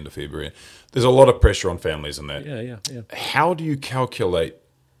whatever at the end of February. There's a lot of pressure on families in that. Yeah. How do you calculate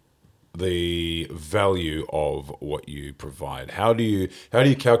the value of what you provide? How do you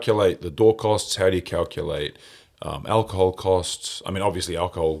calculate the door costs? How do you calculate alcohol costs? I mean, obviously,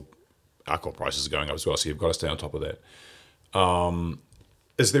 alcohol prices are going up as well, so you've got to stay on top of that.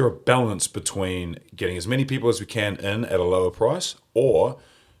 Is there a balance between getting as many people as we can in at a lower price, or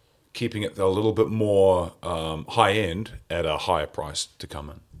keeping it a little bit more high end at a higher price to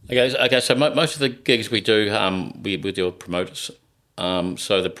come in? Okay. So most of the gigs we do, we deal with promoters.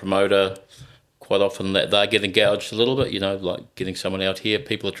 So the promoter, quite often they're getting gouged a little bit. You know, like getting someone out here.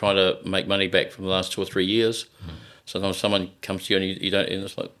 People are trying to make money back from the last 2 or 3 years. Sometimes someone comes to you and you don't, and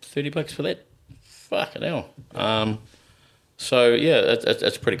it's like $30 for that. Fucking hell. So yeah,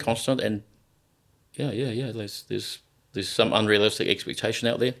 it's pretty constant, and yeah. There's some unrealistic expectation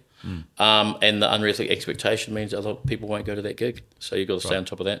out there, and the unrealistic expectation means a lot of people won't go to that gig. So you've got to stay on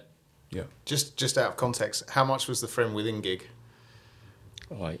top of that. Yeah. Just out of context, how much was the Friend Within gig?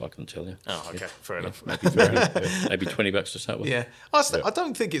 Oh, I couldn't tell you. Oh, okay, fair enough. Maybe $20 to start with. Yeah, I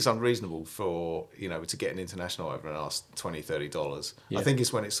don't think it's unreasonable for, you know, to get an international over and ask $20-$30. I think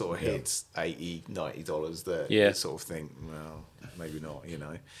it's when it sort of hits $80-$90 that you sort of think, well, maybe not, you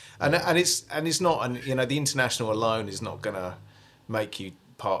know. And it's not, and you know, the international alone is not going to make you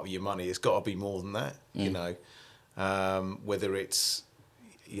part of your money. It's got to be more than that, you know. Whether it's,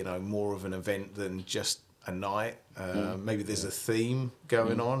 you know, more of an event than just a night. Maybe there's a theme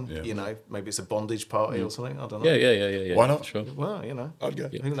going on. You know, maybe it's a bondage party or something. I don't know. Yeah. Why not? Sure. Well, you know, I'd go.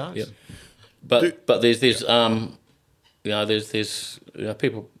 Who knows? Yeah. But there's you know, there's you know,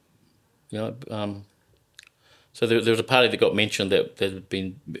 people, you know, so there was a party that got mentioned that had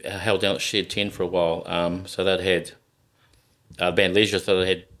been held down at Shed 10 for a while. So they'd had the band Leisure. So they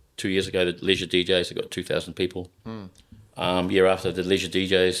had 2 years ago the Leisure DJs that got 2,000 people. Year after the Leisure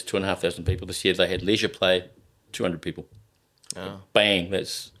DJs, 2,500 people. This year they had Leisure Play, 200 people. Bang!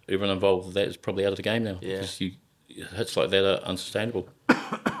 That's everyone involved with that is probably out of the game now. Yeah. Because hits like that are unsustainable.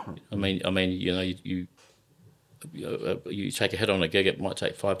 I mean, you know, you take a hit on a gig, it might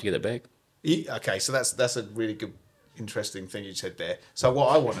take 5 to get it back. Okay, so that's a really good, interesting thing you said there. So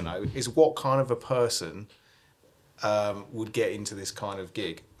what I want to know is what kind of a person would get into this kind of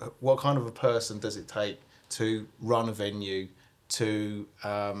gig? What kind of a person does it take to run a venue, to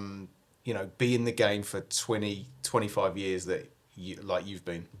you know, be in the game for 20, 25 years that you've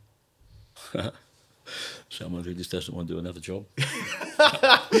been? Someone who just doesn't want to do another job.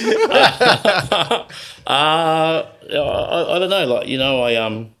 I don't know. Like, you know, I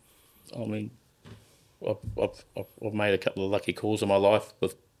mean, I've made a couple of lucky calls in my life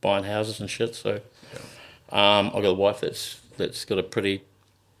with buying houses and shit. So, I've got a wife that's got a pretty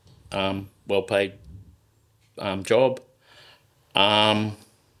well paid job.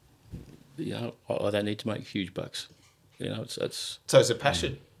 You know, I don't need to make huge bucks. You know, it's so it's a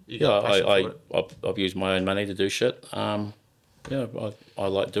passion. I've used my own money to do shit. Yeah, I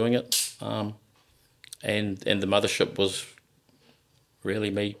like doing it. And the mothership was really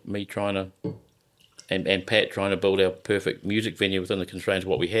me trying to, and Pat trying to build our perfect music venue within the constraints of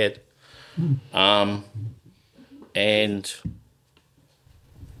what we had. And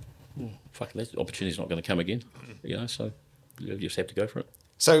fucking that opportunity's not going to come again, you know. So you just have to go for it.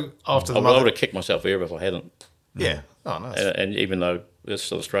 So after the I would have kicked myself ever if I hadn't. Yeah. Oh, nice. And even though it's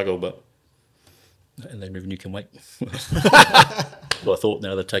still a struggle, but inland revenue can wait. Well, I thought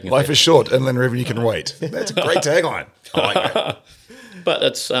now they're taking life is short, inland revenue can wait. That's a great tagline. I like that. But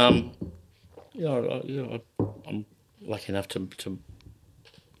it's you know, I'm lucky enough to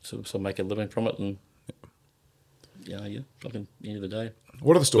sort of make a living from it, and like at the end of the day,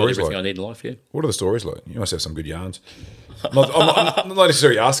 What are the stories everything like? I need in life. Yeah. What are the stories like? You must have some good yarns. I'm not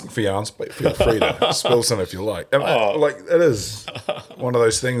necessarily asking for your answer, but feel free to spill some if you like. Like it is one of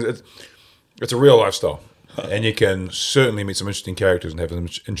those things. It's a real lifestyle, and you can certainly meet some interesting characters and have some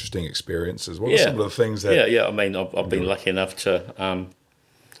interesting experiences. What are some of the things that? Yeah. I mean, I've been lucky enough to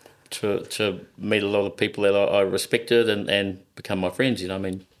meet a lot of people that I respected and become my friends. You know, I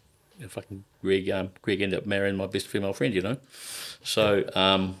mean, fucking Greg ended up marrying my best female friend. You know, so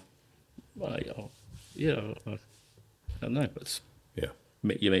I don't know. It's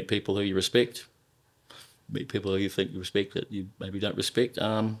you meet people who you respect, meet people who you think you respect that you maybe don't respect.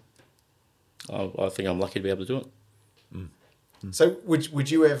 I think I'm lucky to be able to do it. So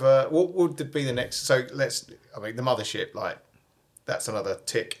would you ever? What would be the next? So the mothership, like that's another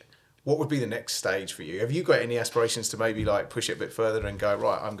tick. What would be the next stage for you? Have you got any aspirations to maybe like push it a bit further and go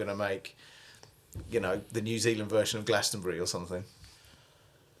right? I'm going to make, the New Zealand version of Glastonbury or something.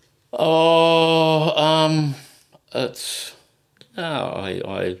 It's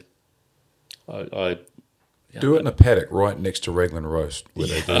I Do it in a paddock right next to Raglan Roast where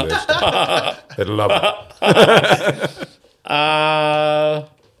they do this. They'd love it.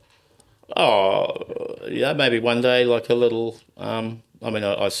 Maybe one day, like a little. I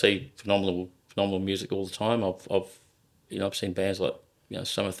see phenomenal music all the time. I've seen bands like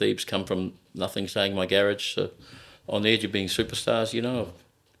Summer Thieves come from nothing, staying in my garage, on the edge of being superstars.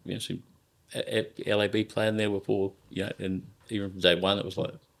 I've seen LAB playing there before. And even from day one, it was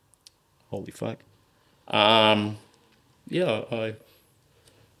like, holy fuck. Maybe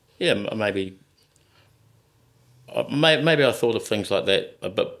I thought of things like that a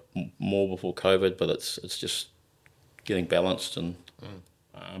bit more before COVID, but it's just getting balanced, and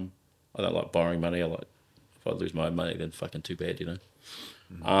I don't like borrowing money. I like, if I lose my own money, then fucking too bad,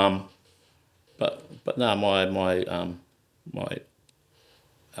 But no, my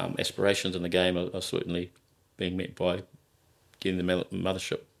aspirations in the game are certainly being met by getting the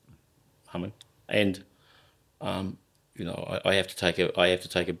mothership humming, and I have to take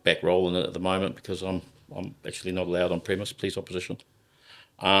a back role in it at the moment because I'm actually not allowed on premise, police opposition.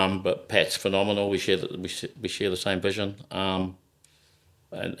 But Pat's phenomenal. We share the same vision, and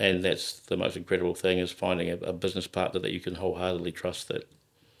that's the most incredible thing, is finding a business partner that you can wholeheartedly trust. That,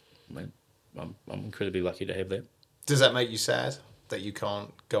 I'm incredibly lucky to have that. Does that make you sad that you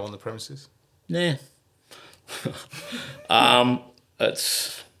can't go on the premises? Nah.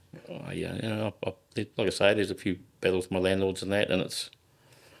 It's like I say, there's a few battles with my landlords and that, and it's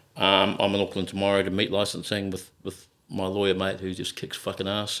I'm in Auckland tomorrow to meet licensing with my lawyer mate who just kicks fucking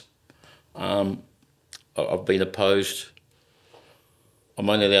ass. I've been opposed. I'm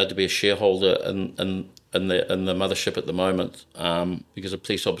only allowed to be a shareholder in the mothership at the moment because of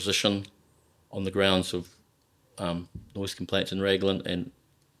police opposition on the grounds of noise complaints in Raglan and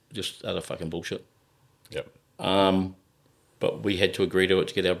just utter fucking bullshit. Yep. But we had to agree to it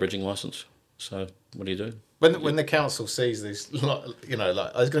to get our bridging license. So what do you do? When the council sees this, there's going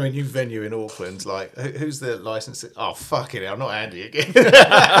to be a new venue in Auckland. Like, who's the licensee? Oh, fucking hell, not Andy again.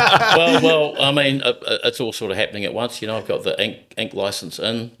 well, I mean, it's all sort of happening at once. I've got the ink license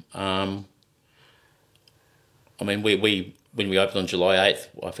in. When we opened on July 8th,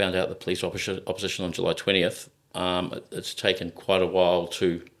 I found out the police opposition on July 20th. It's taken quite a while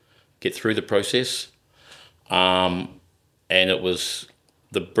to get through the process. And it was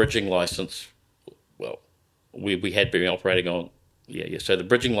the bridging license. Well, we had been operating on, So the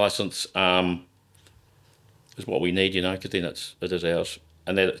bridging license is what we need, because then it is ours.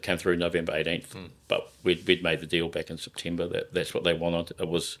 And then it came through November 18th. But we'd made the deal back in September that's what they wanted. It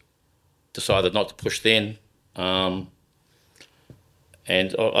was decided not to push then. And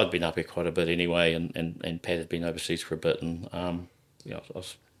I'd been up here quite a bit anyway, and Pat had been overseas for a bit, and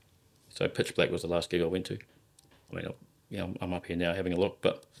so Pitch Black was the last gig I went to. I'm up here now having a look,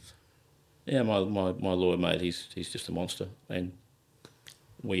 but my lawyer mate, he's just a monster, and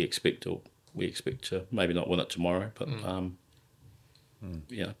we expect to maybe not win it tomorrow, but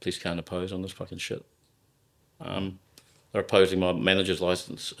police can't oppose on this fucking shit. They're opposing my manager's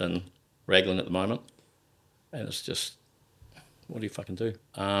license in Raglan at the moment, and it's just, what do you fucking do?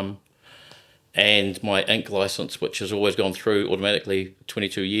 And my ink license, which has always gone through automatically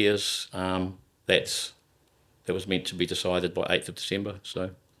 22 years, that was meant to be decided by 8th of December, so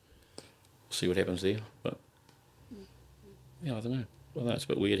we'll see what happens there. But, I don't know. Well, that's a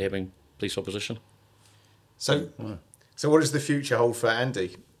bit weird having police opposition. So what does the future hold for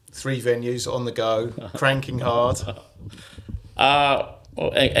Andy? 3 venues on the go, cranking hard?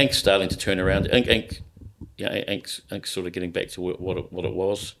 Ink's starting to turn around. Ink's sort of getting back to what it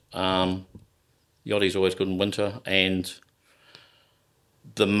was. Yachty's always good in winter, and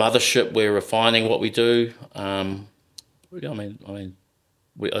the mothership, we're refining what we do. I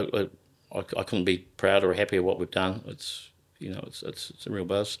couldn't be prouder or happier of what we've done. It's it's a real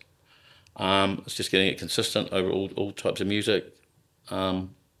buzz. It's just getting it consistent over all types of music. You're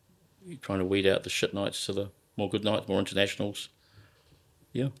trying to weed out the shit nights to the more good nights, more internationals.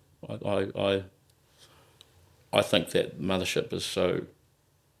 Yeah, I think that Mothership is so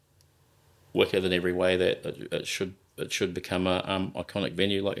wicked in every way that it should become a iconic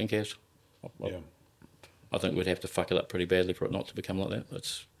venue like Inc has. I think we'd have to fuck it up pretty badly for it not to become like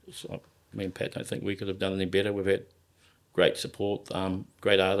that. Me and Pat don't think we could have done any better. We've had great support,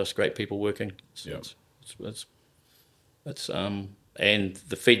 great artists, great people working. And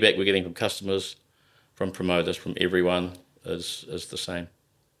the feedback we're getting from customers, from promoters, from everyone is the same.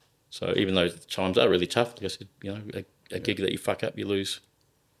 So even though times are really tough, like I said, a gig that you fuck up, you lose,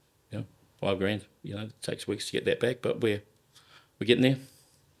 $5,000. It takes weeks to get that back, but we're getting there,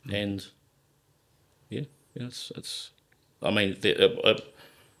 and it's. I mean,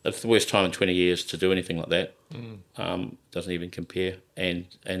 it's the worst time in 20 years to do anything like that. Doesn't even compare, and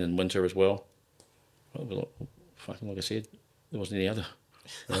in winter as well. Fucking like I said, there wasn't any other.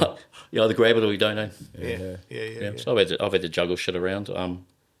 You either grab it or you don't. Yeah. So I've had to juggle shit around. I've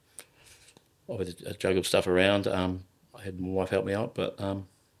had to juggle stuff around. I had my wife help me out, but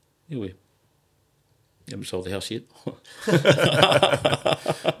we haven't sold the house yet.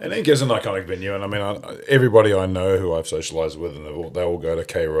 And Inc is an iconic venue, and I mean, everybody I know who I've socialised with, and they all go to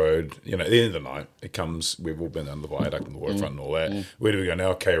K Road. At the end of the night, it comes. We've all been on the viaduct and the waterfront and all that. Where do we go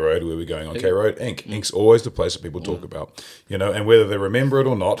now? K Road. Where are we going on K Road? Inc. Inc's always the place that people talk about. And whether they remember it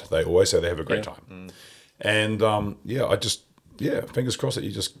or not, they always say they have a great time. And fingers crossed that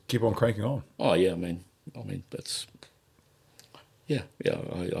you just keep on cranking on. Oh yeah, I mean that's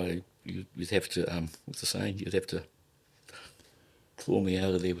you'd have to what's the saying? You'd have to claw me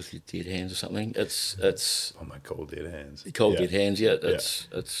out of there with your dead hands or something. It's oh my cold dead hands. Cold dead hands. Yeah, it's.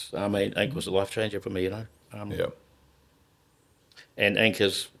 I mean, Inc was a life changer for me. And Inc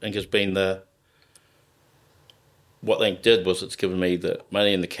has been what Inc did was it's given me the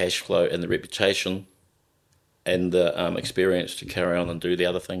money and the cash flow and the reputation and the experience to carry on and do the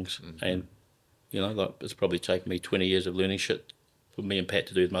other things. And it's probably taken me 20 years of learning shit for me and Pat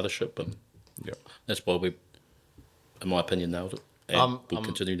to do with Mothership, but that's why we, in my opinion, nailed it, and we'll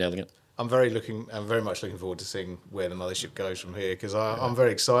continue nailing it. I'm very much looking forward to seeing where the Mothership goes from here, because I'm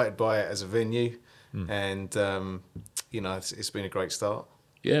very excited by it as a venue, and it's been a great start.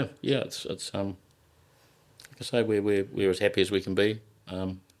 Yeah, it's like I say, we're as happy as we can be.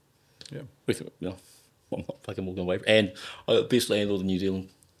 I'm not fucking walking away. And best landlord in New Zealand.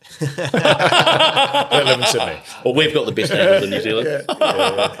 I live in Sydney. Well, we've got the best landlord in New Zealand.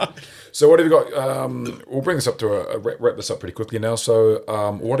 So what have you got? We'll bring this up to wrap this up pretty quickly now. So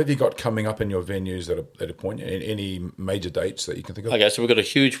what have you got coming up in your venues that point you? Any major dates that you can think of? Okay, so we've got a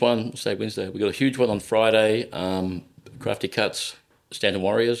huge one, say Wednesday. We've got a huge one on Friday. Crafty Cuts, Stanton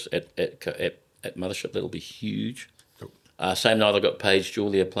Warriors at Mothership. That'll be huge. Cool. Same night I've got Paige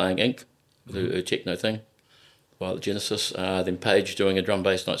Julia playing Inc. with her techno thing. Well, Genesis. Then Paige doing a drum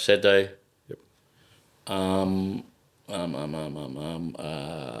bass night Saturday. Yep.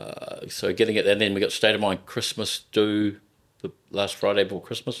 So getting it, and then we got State of Mind Christmas do the last Friday before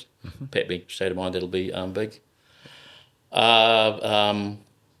Christmas. Pat being State of Mind, that'll be big.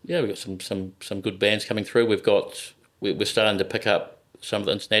 We've got some good bands coming through. We're starting to pick up some of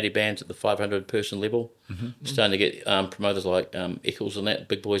the Cincinnati bands at the 500 person level. Starting to get promoters like Eccles and that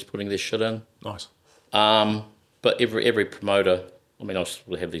big boys putting their shit in. Nice. But every promoter, I mean, I'll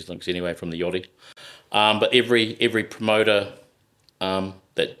have these links anyway from the Yachty. But every promoter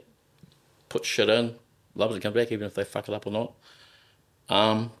that puts shit in loves to come back, even if they fuck it up or not.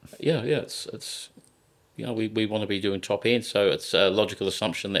 It's we want to be doing top end, so it's a logical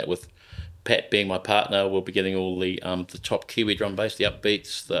assumption that with Pat being my partner, we'll be getting all the top Kiwi drum bass, the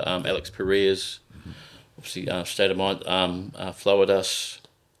upbeats, the Alex Perez, obviously State of Mind, Flow at Us.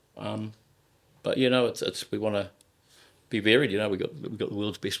 But it's we want to be varied. We got the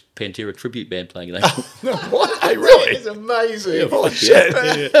world's best Pantera tribute band playing in April. What? Hey, really? It's amazing. Holy shit!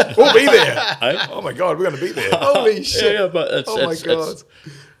 We'll be there. Oh my god, we're going to be there. Holy shit! Yeah, but it's my god. It's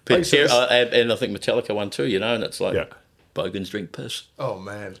Pantera, and I think Metallica one too. And it's like bogans drink piss. Oh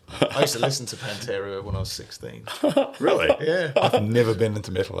man, I used to listen to Pantera when I was 16. Really? Yeah. I've never been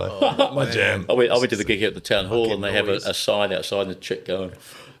into metal. My jam. I went to the gig here at the town hall, and they have a sign outside, and the chick going,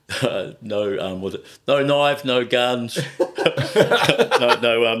 no knife, no guns, no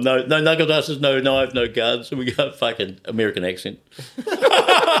knuckle dusters, no knife, no guns. And we got a fucking American accent.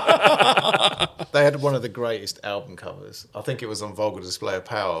 They had one of the greatest album covers. I think it was on Vulgar Display of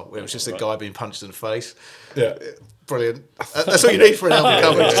Power, where it was just a guy being punched in the face. Yeah. Brilliant. That's all you need for an album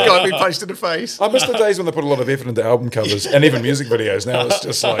cover, just a guy being punched in the face. I miss the days when they put a lot of effort into album covers and even music videos. Now it's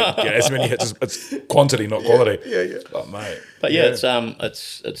just like, as many hits, it's quantity, not quality. Yeah. Oh, mate. But we're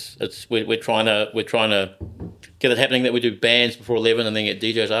trying to get it happening that we do bands before 11 and then get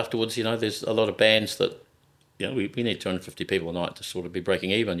DJs afterwards. You know, there's a lot of bands that, you know, we need 250 people a night to sort of be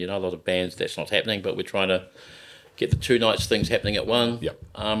breaking even. You know, a lot of bands that's not happening, but we're trying to get the 2 nights things happening at one. Yep.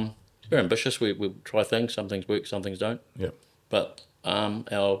 We're ambitious. We try things. Some things work, some things don't. Yep. But we've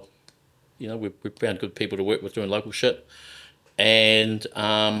found good people to work with doing local shit, and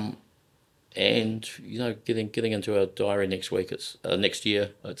getting into our diary next week. It's next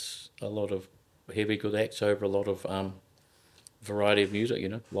year. It's a lot of heavy good acts over a lot of variety of music. You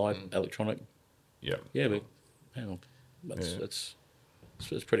know, live, electronic. Yeah. Yeah, but hang on, it's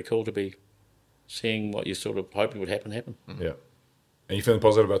pretty cool to be seeing what you sort of hoping would happen. Yeah. Are you feeling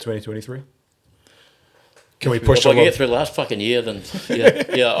positive about 2023? Can we push if I can get through the last fucking year, then I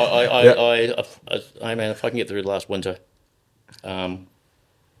mean, if I can get through the last winter, and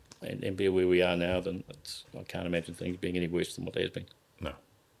be where we are now, then I can't imagine things being any worse than what they has been. No.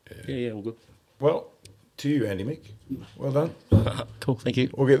 Yeah, all good. Well, to you, Andy Meek. Well done. Cool, thank you.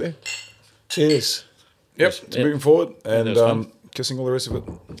 We'll get there. Cheers. Yep. It's moving forward and fun. kissing all the rest of it.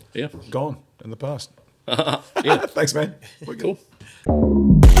 Yeah. Gone in the past. Yeah. Thanks, man. We're good.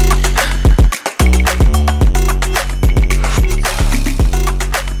 Cool.